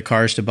at some other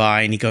cars to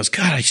buy, and he goes,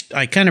 God,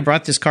 I kind of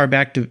brought this car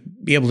back to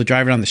be able to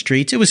drive it on the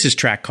streets. It was his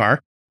track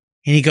car.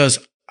 And he goes,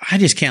 I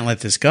just can't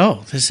let this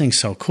go. This thing's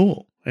so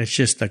cool. It's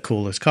just the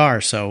coolest car.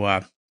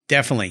 So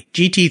definitely.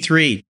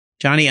 GT3,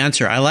 Johnny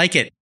Unser. I like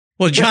it.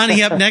 Well,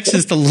 Johnny, up next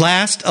is the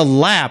last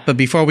lap. But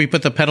before we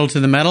put the pedal to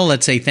the metal,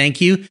 let's say thank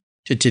you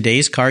to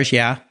today's Cars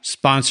Yeah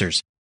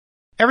sponsors.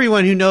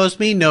 Everyone who knows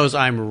me knows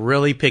I'm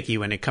really picky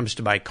when it comes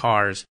to my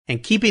cars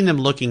and keeping them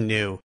looking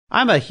new.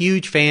 I'm a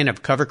huge fan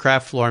of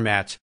Covercraft floor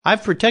mats.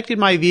 I've protected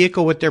my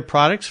vehicle with their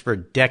products for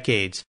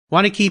decades.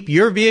 Want to keep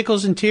your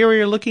vehicle's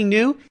interior looking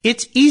new?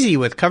 It's easy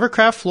with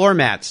Covercraft floor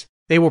mats.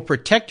 They will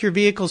protect your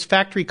vehicle's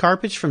factory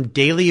carpets from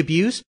daily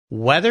abuse,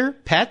 weather,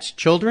 pets,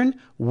 children,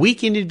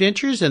 weekend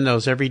adventures, and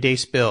those everyday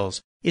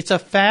spills. It's a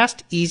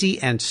fast, easy,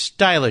 and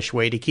stylish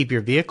way to keep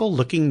your vehicle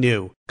looking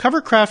new.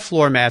 Covercraft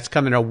floor mats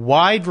come in a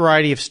wide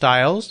variety of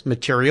styles,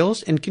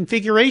 materials, and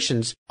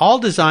configurations, all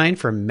designed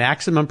for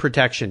maximum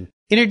protection.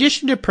 In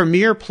addition to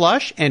Premier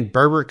Plush and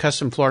Berber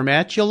custom floor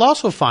mats, you'll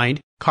also find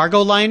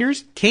cargo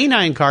liners,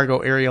 canine cargo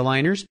area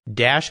liners,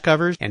 dash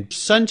covers, and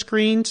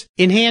sunscreens.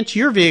 Enhance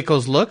your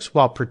vehicle's looks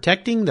while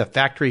protecting the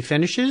factory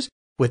finishes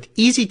with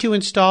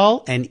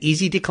easy-to-install and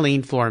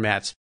easy-to-clean floor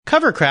mats.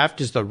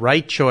 Covercraft is the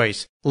right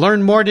choice.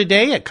 Learn more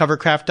today at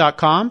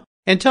covercraft.com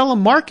and tell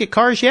them Mark at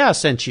Cars Yeah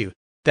sent you.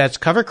 That's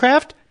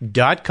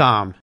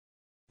covercraft.com.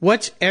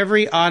 What's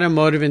every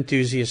automotive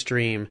enthusiast's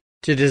dream?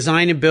 To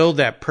design and build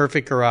that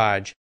perfect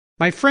garage.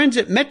 My friends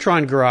at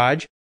Metron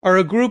Garage are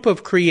a group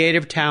of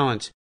creative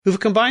talents who've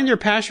combined their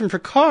passion for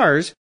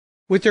cars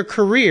with their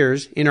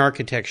careers in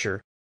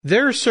architecture.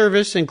 Their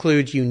service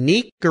includes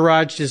unique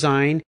garage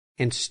design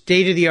and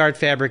state-of-the-art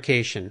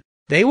fabrication.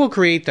 They will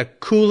create the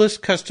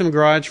coolest custom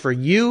garage for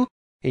you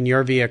and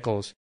your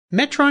vehicles.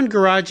 Metron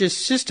Garage's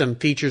system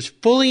features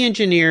fully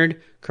engineered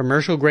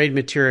commercial-grade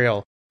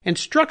material and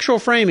structural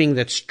framing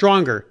that's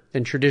stronger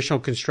than traditional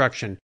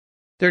construction.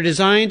 Their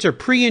designs are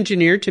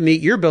pre-engineered to meet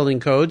your building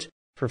codes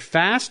for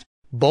fast,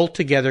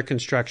 bolt-together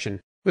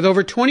construction. With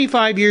over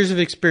 25 years of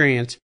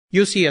experience,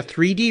 You'll see a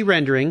 3D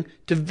rendering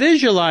to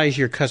visualize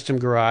your custom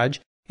garage,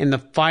 and the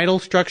final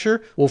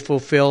structure will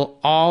fulfill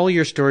all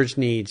your storage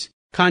needs.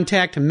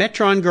 Contact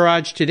Metron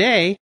Garage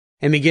today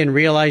and begin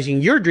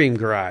realizing your dream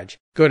garage.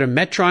 Go to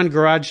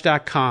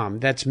metrongarage.com.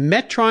 That's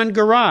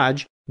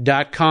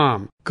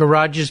metrongarage.com.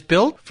 Garage is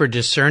built for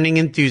discerning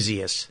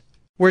enthusiasts.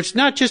 Where it's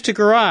not just a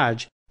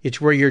garage,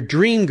 it's where your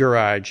dream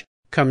garage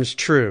comes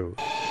true.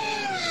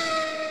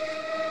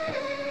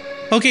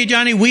 Okay,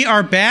 Johnny, we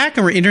are back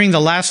and we're entering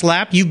the last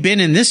lap. You've been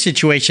in this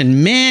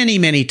situation many,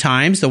 many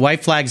times. The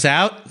white flag's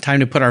out. Time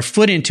to put our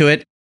foot into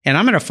it. And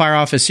I'm going to fire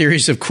off a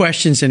series of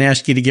questions and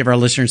ask you to give our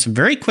listeners some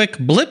very quick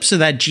blips of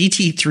that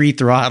GT3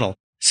 throttle.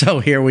 So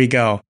here we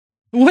go.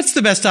 What's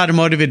the best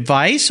automotive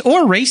advice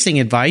or racing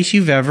advice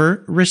you've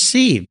ever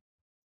received?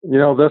 You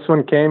know, this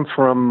one came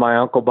from my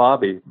Uncle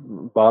Bobby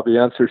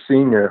Unser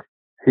Sr.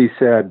 He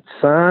said,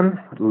 "Son,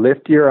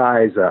 lift your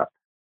eyes up."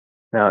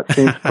 Now, it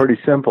seems pretty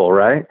simple,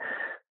 right?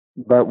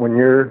 But when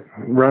you're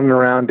running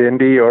around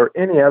Indy or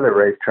any other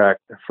racetrack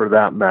for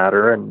that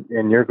matter,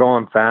 and you're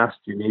going fast,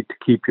 you need to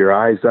keep your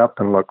eyes up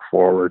and look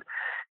forward.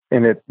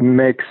 And it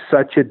makes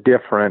such a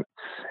difference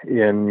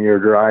in your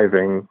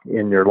driving,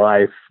 in your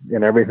life,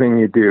 in everything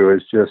you do.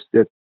 Is just,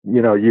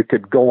 you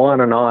could go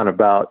on and on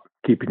about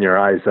keeping your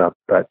eyes up,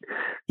 but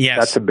yes,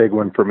 that's a big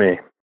one for me.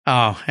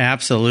 Oh,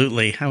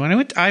 absolutely.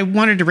 I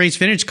wanted to race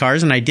vintage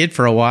cars, and I did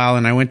for a while,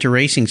 and I went to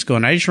racing school,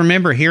 and I just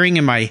remember hearing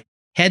in my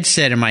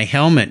headset and my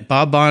helmet,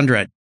 Bob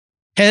Bondra,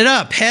 head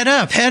up, head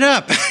up, head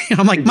up.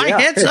 I'm like, my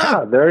head's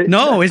up.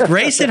 No, it's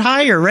race it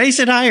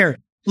higher.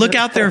 Look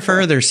out there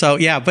further. So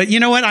yeah, but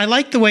you know what? I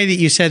like the way that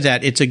you said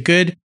that. It's a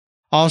good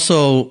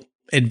also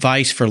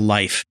advice for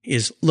life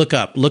is look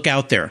up, look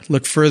out there,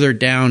 look further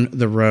down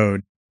the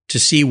road to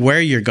see where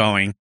you're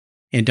going,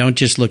 and don't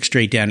just look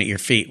straight down at your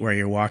feet where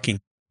you're walking.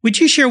 Would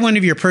you share one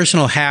of your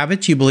personal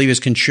habits you believe has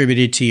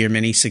contributed to your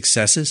many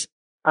successes?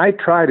 I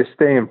try to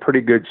stay in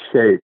pretty good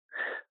shape.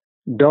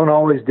 Don't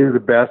always do the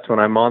best when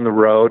I'm on the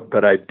road,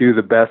 but I do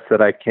the best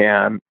that I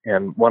can.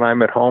 And when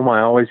I'm at home,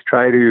 I always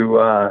try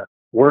to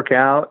work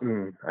out,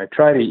 and I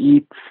try to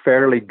eat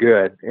fairly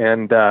good.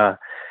 And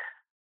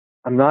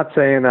I'm not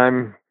saying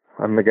I'm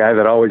the guy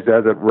that always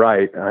does it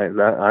right.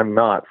 I'm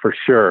not, for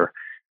sure.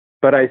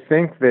 But I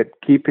think that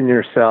keeping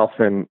yourself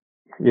in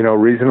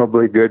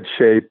reasonably good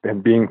shape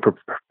and being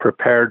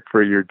prepared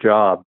for your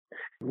job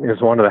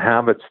is one of the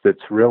habits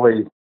that's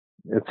really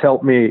it's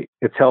helped me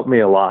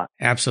a lot.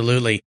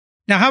 Absolutely.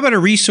 Now, how about a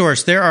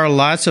resource? There are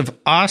lots of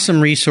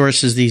awesome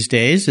resources these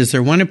days. Is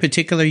there one in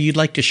particular you'd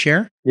like to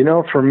share?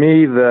 For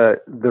me,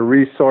 the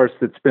resource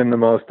that's been the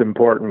most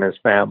important is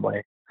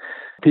family.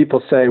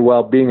 People say,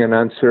 well, being an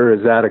Unser,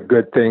 is that a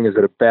good thing? Is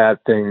it a bad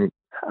thing?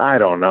 I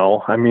don't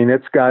know. I mean,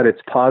 it's got its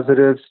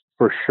positives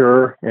for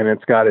sure, and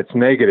it's got its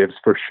negatives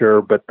for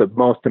sure. But the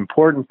most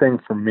important thing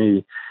for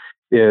me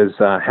is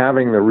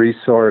having the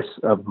resource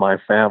of my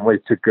family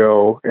to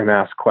go and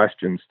ask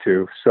questions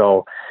to.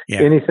 So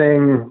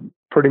anything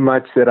pretty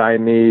much that I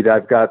need,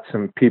 I've got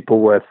some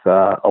people with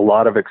a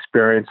lot of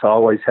experience,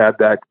 always had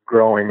that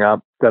growing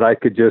up, that I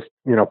could just,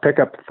 pick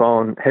up the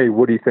phone. Hey,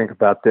 what do you think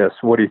about this?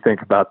 What do you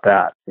think about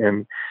that?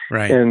 And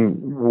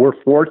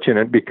we're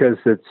fortunate because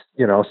it's,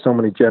 so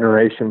many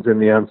generations in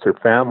the Unser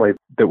family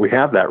that we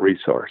have that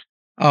resource.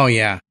 Oh,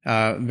 yeah.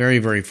 Very,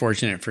 very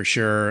fortunate for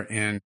sure.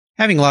 And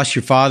having lost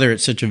your father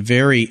at such a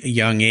very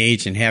young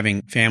age and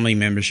having family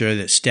members there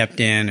that stepped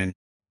in and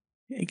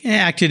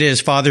acted as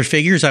father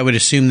figures, I would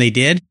assume they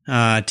did,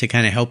 to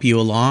kind of help you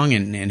along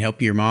and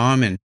help your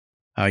mom and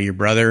your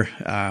brother.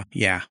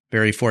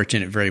 Very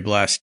fortunate, very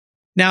blessed.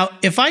 Now,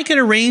 if I could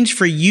arrange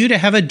for you to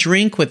have a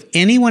drink with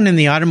anyone in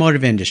the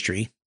automotive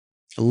industry,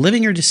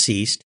 living or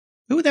deceased,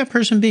 who would that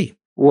person be?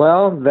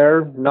 Well,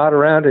 they're not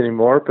around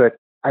anymore, but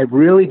I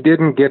really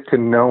didn't get to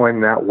know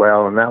him that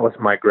well, and that was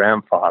my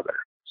grandfather.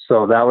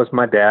 So that was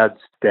my dad's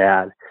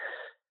dad.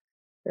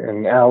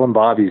 And Alan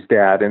Bobby's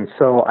dad. And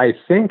so I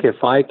think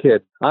if I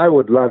could, I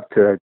would love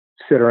to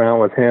sit around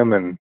with him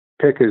and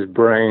pick his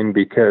brain,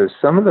 because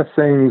some of the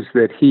things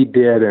that he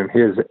did in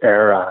his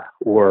era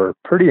were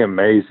pretty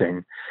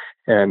amazing.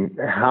 And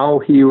how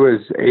he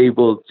was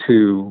able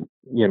to,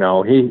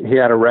 he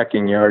had a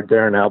wrecking yard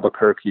there in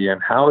Albuquerque,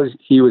 and how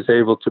he was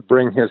able to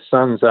bring his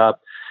sons up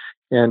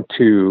and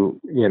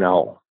to,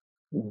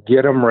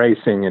 get them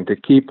racing and to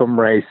keep them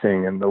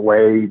racing, and the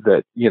way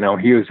that,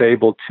 he was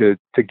able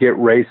to get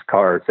race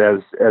cars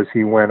as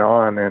he went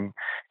on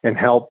and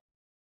help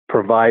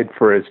provide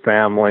for his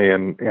family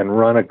and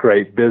run a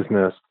great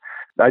business.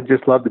 I'd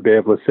just love to be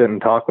able to sit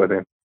and talk with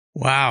him.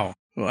 Wow.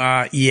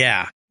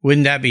 Yeah.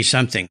 Wouldn't that be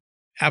something?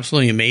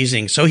 Absolutely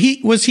amazing. So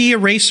was he a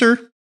racer?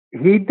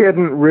 He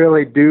didn't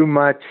really do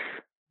much.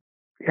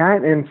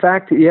 In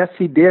fact, yes,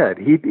 he did.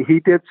 He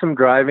did some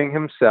driving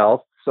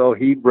himself. So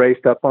he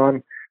raced up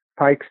on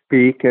Pikes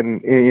Peak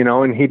and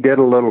he did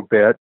a little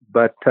bit,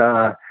 but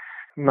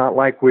not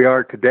like we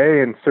are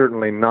today, and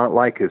certainly not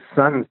like his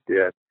sons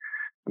did.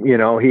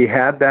 He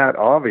had that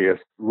obvious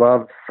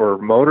love for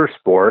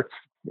motorsports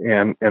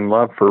and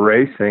love for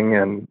racing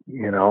and,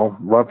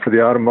 love for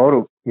the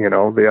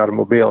the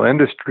automobile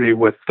industry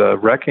with the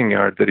wrecking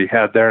yard that he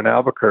had there in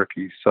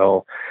Albuquerque.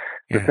 So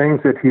the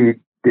things that he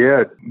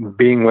did,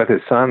 being with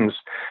his sons,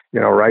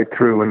 right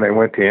through when they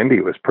went to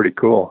Indy, was pretty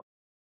cool.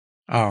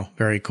 Oh,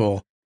 very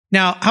cool.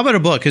 Now, how about a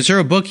book? Is there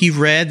a book you've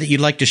read that you'd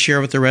like to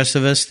share with the rest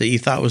of us that you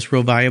thought was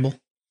real valuable?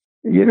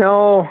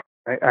 I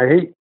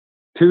hate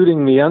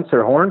tooting the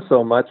Unser horn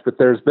so much, but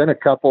there's been a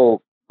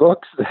couple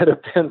books that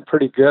have been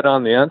pretty good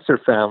on the Unser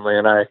family,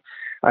 and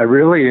I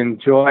really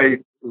enjoy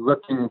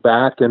looking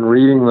back and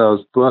reading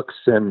those books,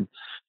 and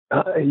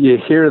you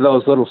hear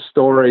those little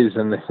stories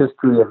and the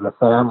history of the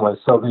family.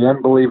 So The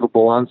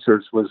Unbelievable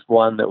Unsers was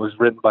one that was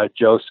written by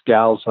Joe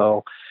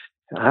Scalzo.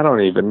 I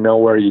don't even know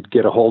where you'd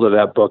get a hold of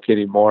that book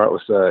anymore. It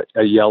was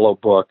a yellow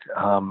book.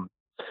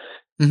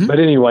 But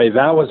anyway,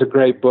 that was a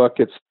great book.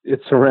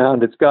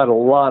 It's got a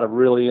lot of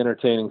really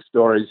entertaining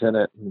stories in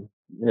it. And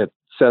it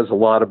says a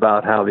lot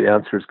about how the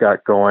Unsers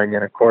got going.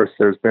 And of course,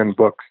 there's been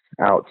books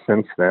out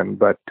since then.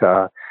 But,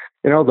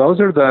 those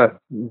are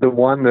the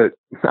one that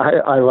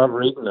I love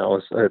reading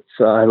those.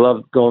 I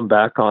love going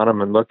back on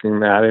them and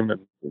looking at him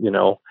and,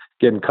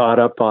 getting caught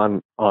up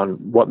on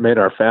what made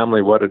our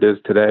family what it is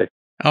today.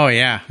 Oh,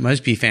 yeah.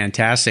 Must be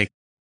fantastic.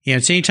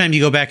 It's anytime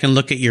you go back and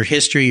look at your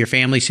history, your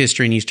family's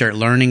history, and you start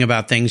learning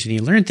about things, and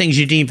you learn things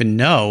you didn't even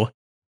know,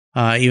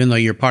 even though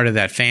you're part of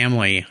that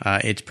family,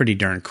 it's pretty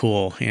darn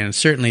cool. And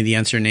certainly the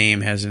Unser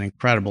name has an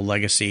incredible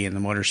legacy in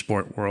the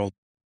motorsport world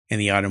and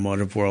the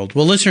automotive world.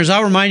 Well, listeners,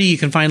 I'll remind you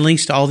can find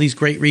links to all these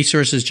great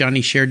resources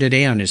Johnny shared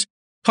today on his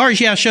Cars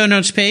Yeah show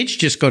notes page.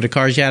 Just go to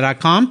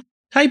carsyeah.com,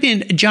 type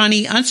in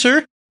Johnny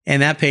Unser,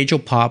 and that page will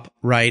pop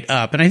right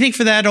up. And I think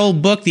for that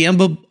old book, The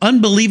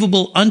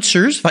Unbelievable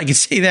Unsers, if I can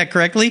say that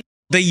correctly,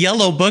 the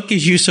yellow book,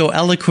 as you so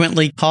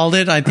eloquently called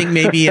it, I think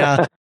maybe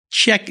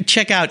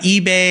check out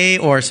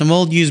eBay or some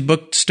old used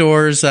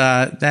bookstores.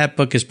 That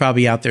book is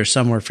probably out there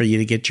somewhere for you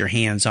to get your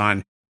hands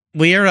on.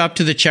 We are up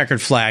to the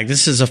checkered flag.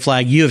 This is a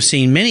flag you have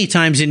seen many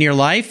times in your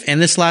life,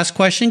 and this last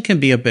question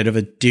can be a bit of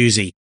a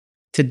doozy.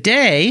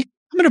 Today,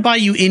 I'm going to buy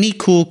you any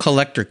cool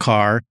collector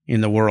car in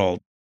the world.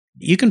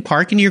 You can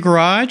park in your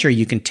garage, or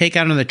you can take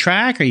out on the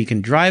track, or you can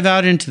drive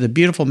out into the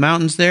beautiful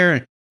mountains there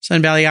in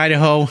Sun Valley,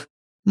 Idaho.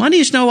 Money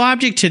is no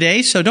object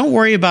today, so don't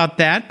worry about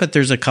that, but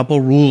there's a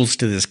couple rules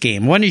to this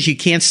game. One is you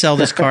can't sell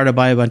this car to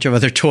buy a bunch of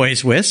other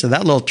toys with, so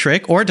that little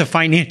trick, or to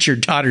finance your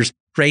daughter's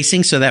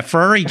racing, so that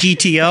Ferrari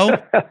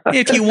GTO,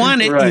 if you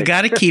want it, you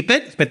got to keep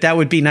it, but that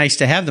would be nice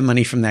to have the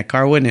money from that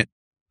car, wouldn't it?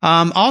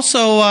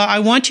 Also, I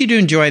want you to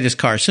enjoy this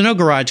car, so no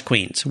garage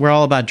queens. We're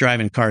all about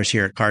driving cars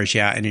here at Cars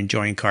Yeah and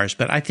enjoying cars,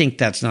 but I think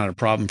that's not a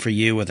problem for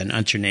you with an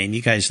Unser name.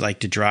 You guys like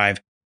to drive.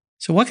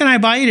 So what can I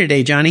buy you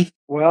today, Johnny?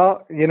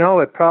 Well,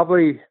 it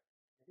probably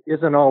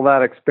isn't all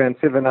that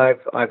expensive, and I've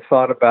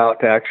thought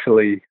about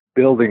actually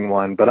building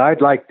one, but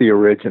I'd like the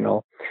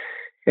original,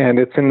 and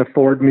it's in the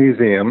Ford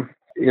Museum.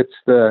 It's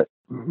the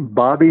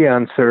Bobby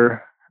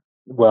Unser.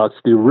 Well, it's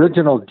the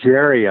original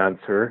Jerry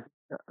Unser,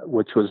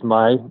 which was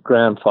my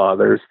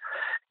grandfather's.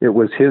 It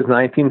was his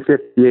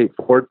 1958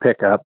 Ford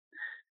pickup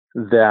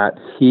that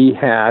he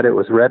had. It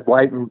was red,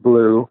 white, and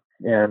blue,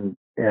 and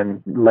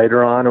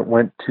later on it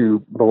went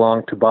to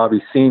belong to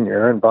Bobby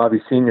Sr., and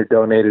Bobby Sr.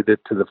 donated it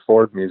to the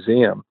Ford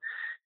Museum.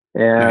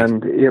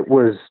 And it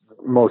was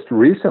most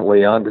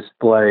recently on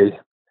display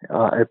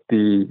at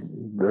the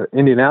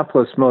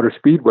Indianapolis Motor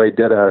Speedway.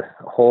 Did a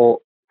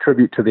whole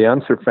tribute to the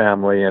Unser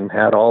family and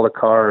had all the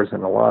cars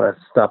and a lot of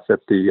stuff at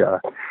the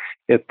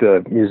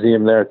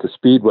museum there at the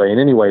Speedway.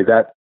 And anyway,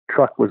 that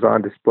truck was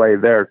on display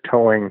there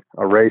towing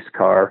a race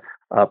car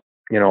up,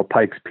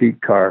 Pikes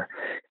Peak car.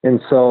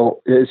 And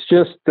so it's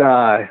just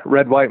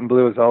red, white, and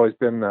blue has always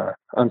been the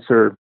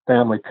Unser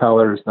family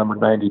colors. Number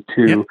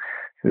 92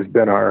 has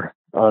been our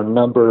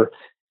number.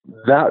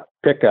 That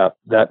pickup,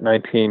 that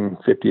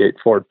 1958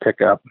 Ford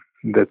pickup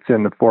that's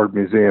in the Ford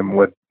Museum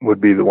would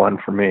be the one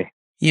for me.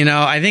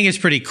 I think it's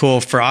pretty cool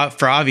for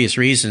obvious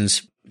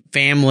reasons.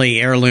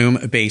 Family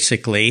heirloom,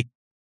 basically.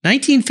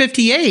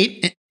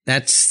 1958,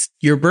 that's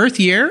your birth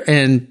year,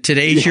 and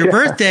today's your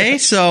birthday.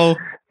 So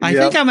I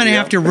think I'm going to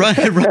have to run.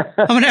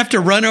 I'm going to have to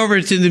run over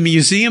to the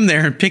museum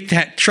there and pick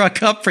that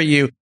truck up for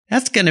you.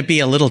 That's going to be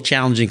a little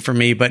challenging for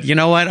me, but you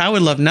know what? I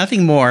would love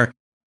nothing more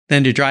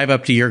than to drive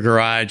up to your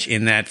garage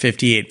in that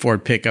 58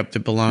 Ford pickup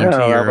that belonged to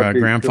your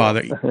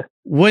grandfather. Cool.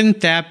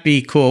 Wouldn't that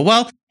be cool?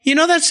 Well,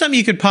 that's something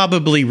you could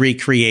probably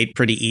recreate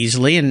pretty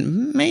easily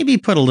and maybe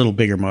put a little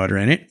bigger motor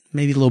in it,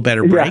 maybe a little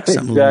better brakes,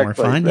 something a little more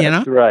fun,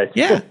 That's right.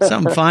 Yeah,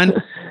 something fun.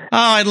 Oh,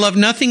 I'd love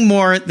nothing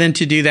more than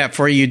to do that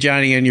for you,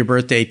 Johnny, on your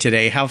birthday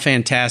today. How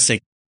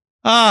fantastic.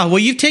 Well,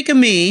 you've taken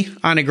me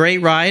on a great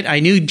ride. I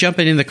knew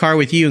jumping in the car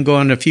with you and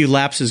going a few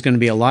laps is going to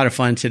be a lot of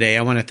fun today.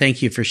 I want to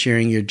thank you for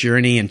sharing your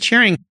journey and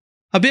sharing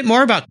a bit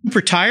more about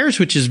Cooper Tires,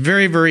 which is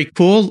very, very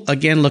cool.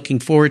 Again, looking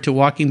forward to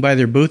walking by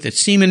their booth at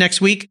SEMA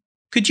next week.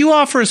 Could you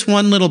offer us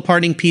one little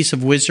parting piece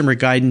of wisdom or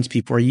guidance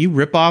before you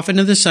rip off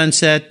into the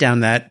sunset down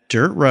that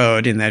dirt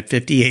road in that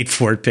 58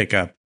 Ford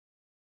pickup?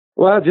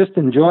 Well, just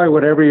enjoy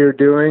whatever you're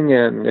doing.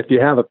 And if you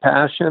have a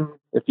passion,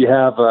 if you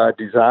have a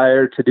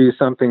desire to do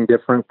something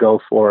different, go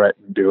for it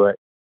and do it.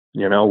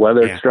 You know,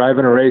 whether it's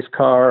driving a race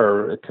car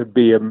or it could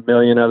be a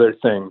million other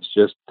things.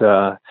 Just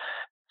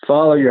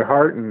follow your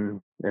heart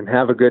and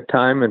have a good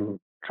time and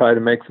try to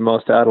make the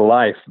most out of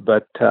life.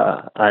 But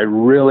I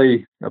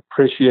really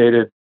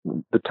appreciated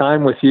the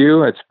time with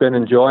you. It's been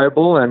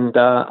enjoyable, and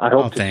I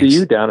hope to see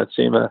you down at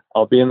SEMA.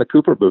 I'll be in the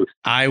Cooper booth.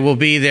 I will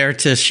be there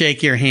to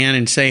shake your hand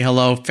and say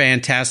hello.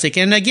 Fantastic.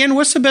 And again,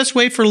 what's the best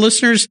way for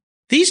listeners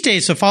these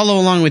days to follow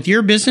along with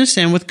your business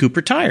and with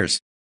Cooper Tires?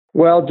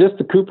 Well, just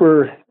the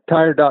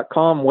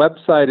CooperTire.com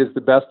website is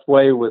the best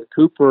way with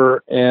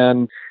Cooper.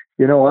 And,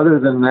 you know, other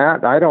than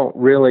that, I don't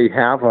really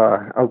have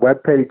a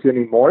web page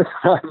anymore.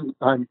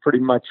 I'm pretty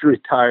much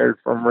retired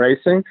from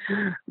racing.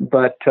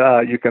 But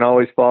you can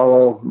always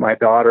follow my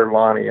daughter,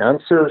 Lonnie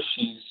Unser.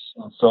 She's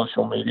on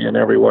social media and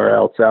everywhere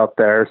else out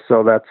there.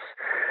 So that's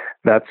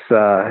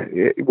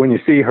when you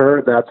see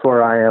her, that's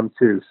where I am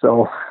too.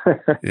 So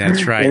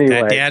that's right.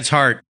 Anyway. That dad's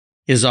heart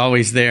is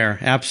always there.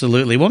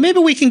 Absolutely. Well, maybe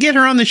we can get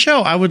her on the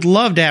show. I would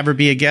love to have her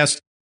be a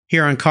guest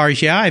here on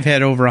Cars Yeah. I've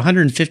had over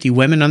 150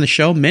 women on the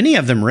show, many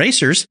of them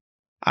racers.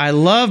 I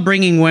love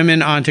bringing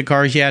women onto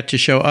Cars Yeah to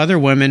show other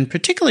women,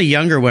 particularly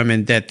younger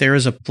women, that there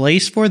is a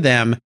place for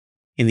them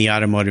in the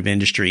automotive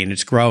industry, and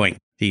it's growing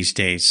these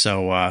days.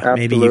 So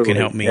maybe you can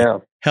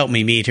help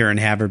me meet her and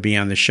have her be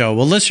on the show.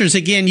 Well, listeners,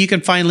 again, you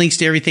can find links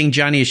to everything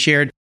Johnny has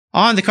shared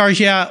on the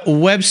Cars Yeah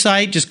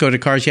website. Just go to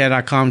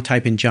carsyeah.com,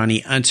 type in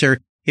Johnny Unser.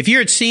 If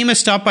you're at SEMA,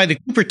 stop by the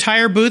Cooper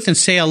Tire booth and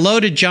say hello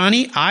to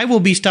Johnny. I will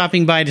be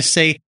stopping by to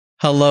say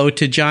hello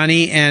to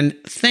Johnny. And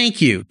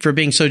thank you for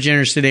being so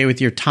generous today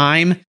with your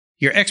time,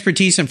 your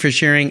expertise, and for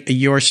sharing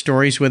your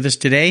stories with us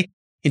today.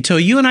 Until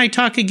you and I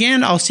talk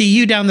again, I'll see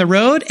you down the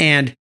road,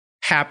 and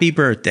happy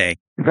birthday.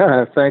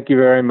 Thank you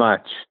very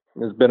much.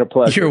 It's been a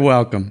pleasure. You're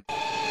welcome.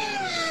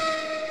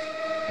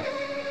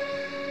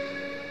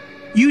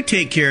 You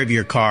take care of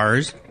your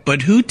cars,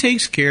 but who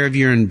takes care of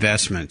your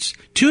investments?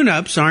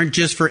 Tune-ups aren't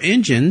just for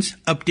engines.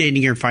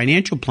 Updating your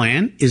financial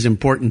plan is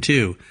important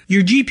too.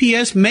 Your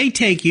GPS may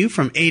take you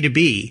from A to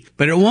B,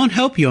 but it won't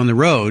help you on the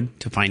road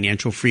to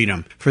financial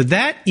freedom. For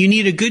that, you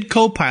need a good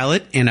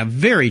co-pilot and a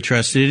very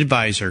trusted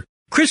advisor.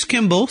 Chris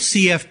Kimball,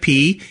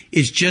 CFP,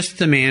 is just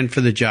the man for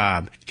the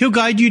job. He'll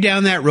guide you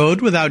down that road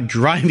without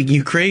driving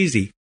you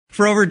crazy.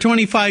 For over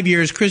 25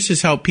 years, Chris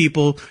has helped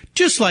people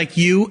just like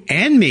you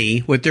and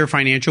me with their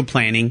financial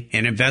planning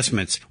and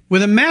investments.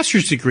 With a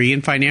master's degree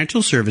in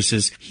financial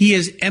services, he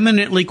is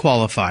eminently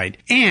qualified,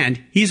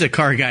 and he's a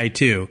car guy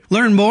too.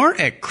 Learn more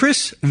at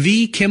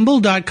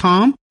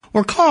chrisvkimball.com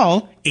or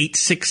call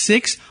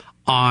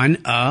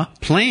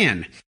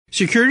 866-ON-A-PLAN.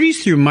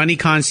 Securities through Money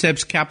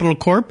Concepts Capital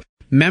Corp.,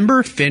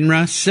 member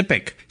FINRA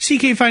SIPC.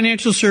 CK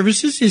Financial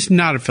Services is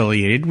not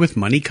affiliated with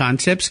Money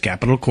Concepts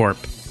Capital Corp.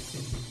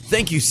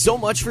 Thank you so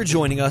much for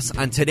joining us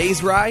on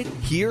today's ride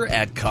here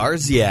at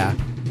Cars Yeah.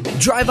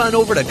 Drive on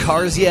over to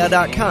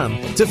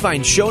carsyeah.com to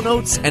find show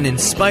notes and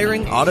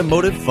inspiring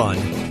automotive fun.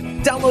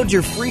 Download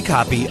your free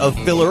copy of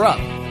Filler Up,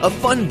 a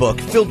fun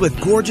book filled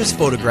with gorgeous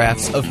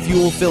photographs of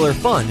fuel filler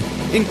fun,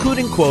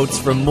 including quotes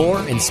from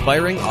more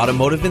inspiring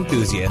automotive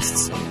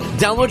enthusiasts.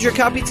 Download your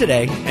copy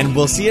today, and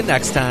we'll see you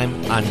next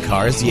time on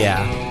Cars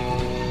Yeah.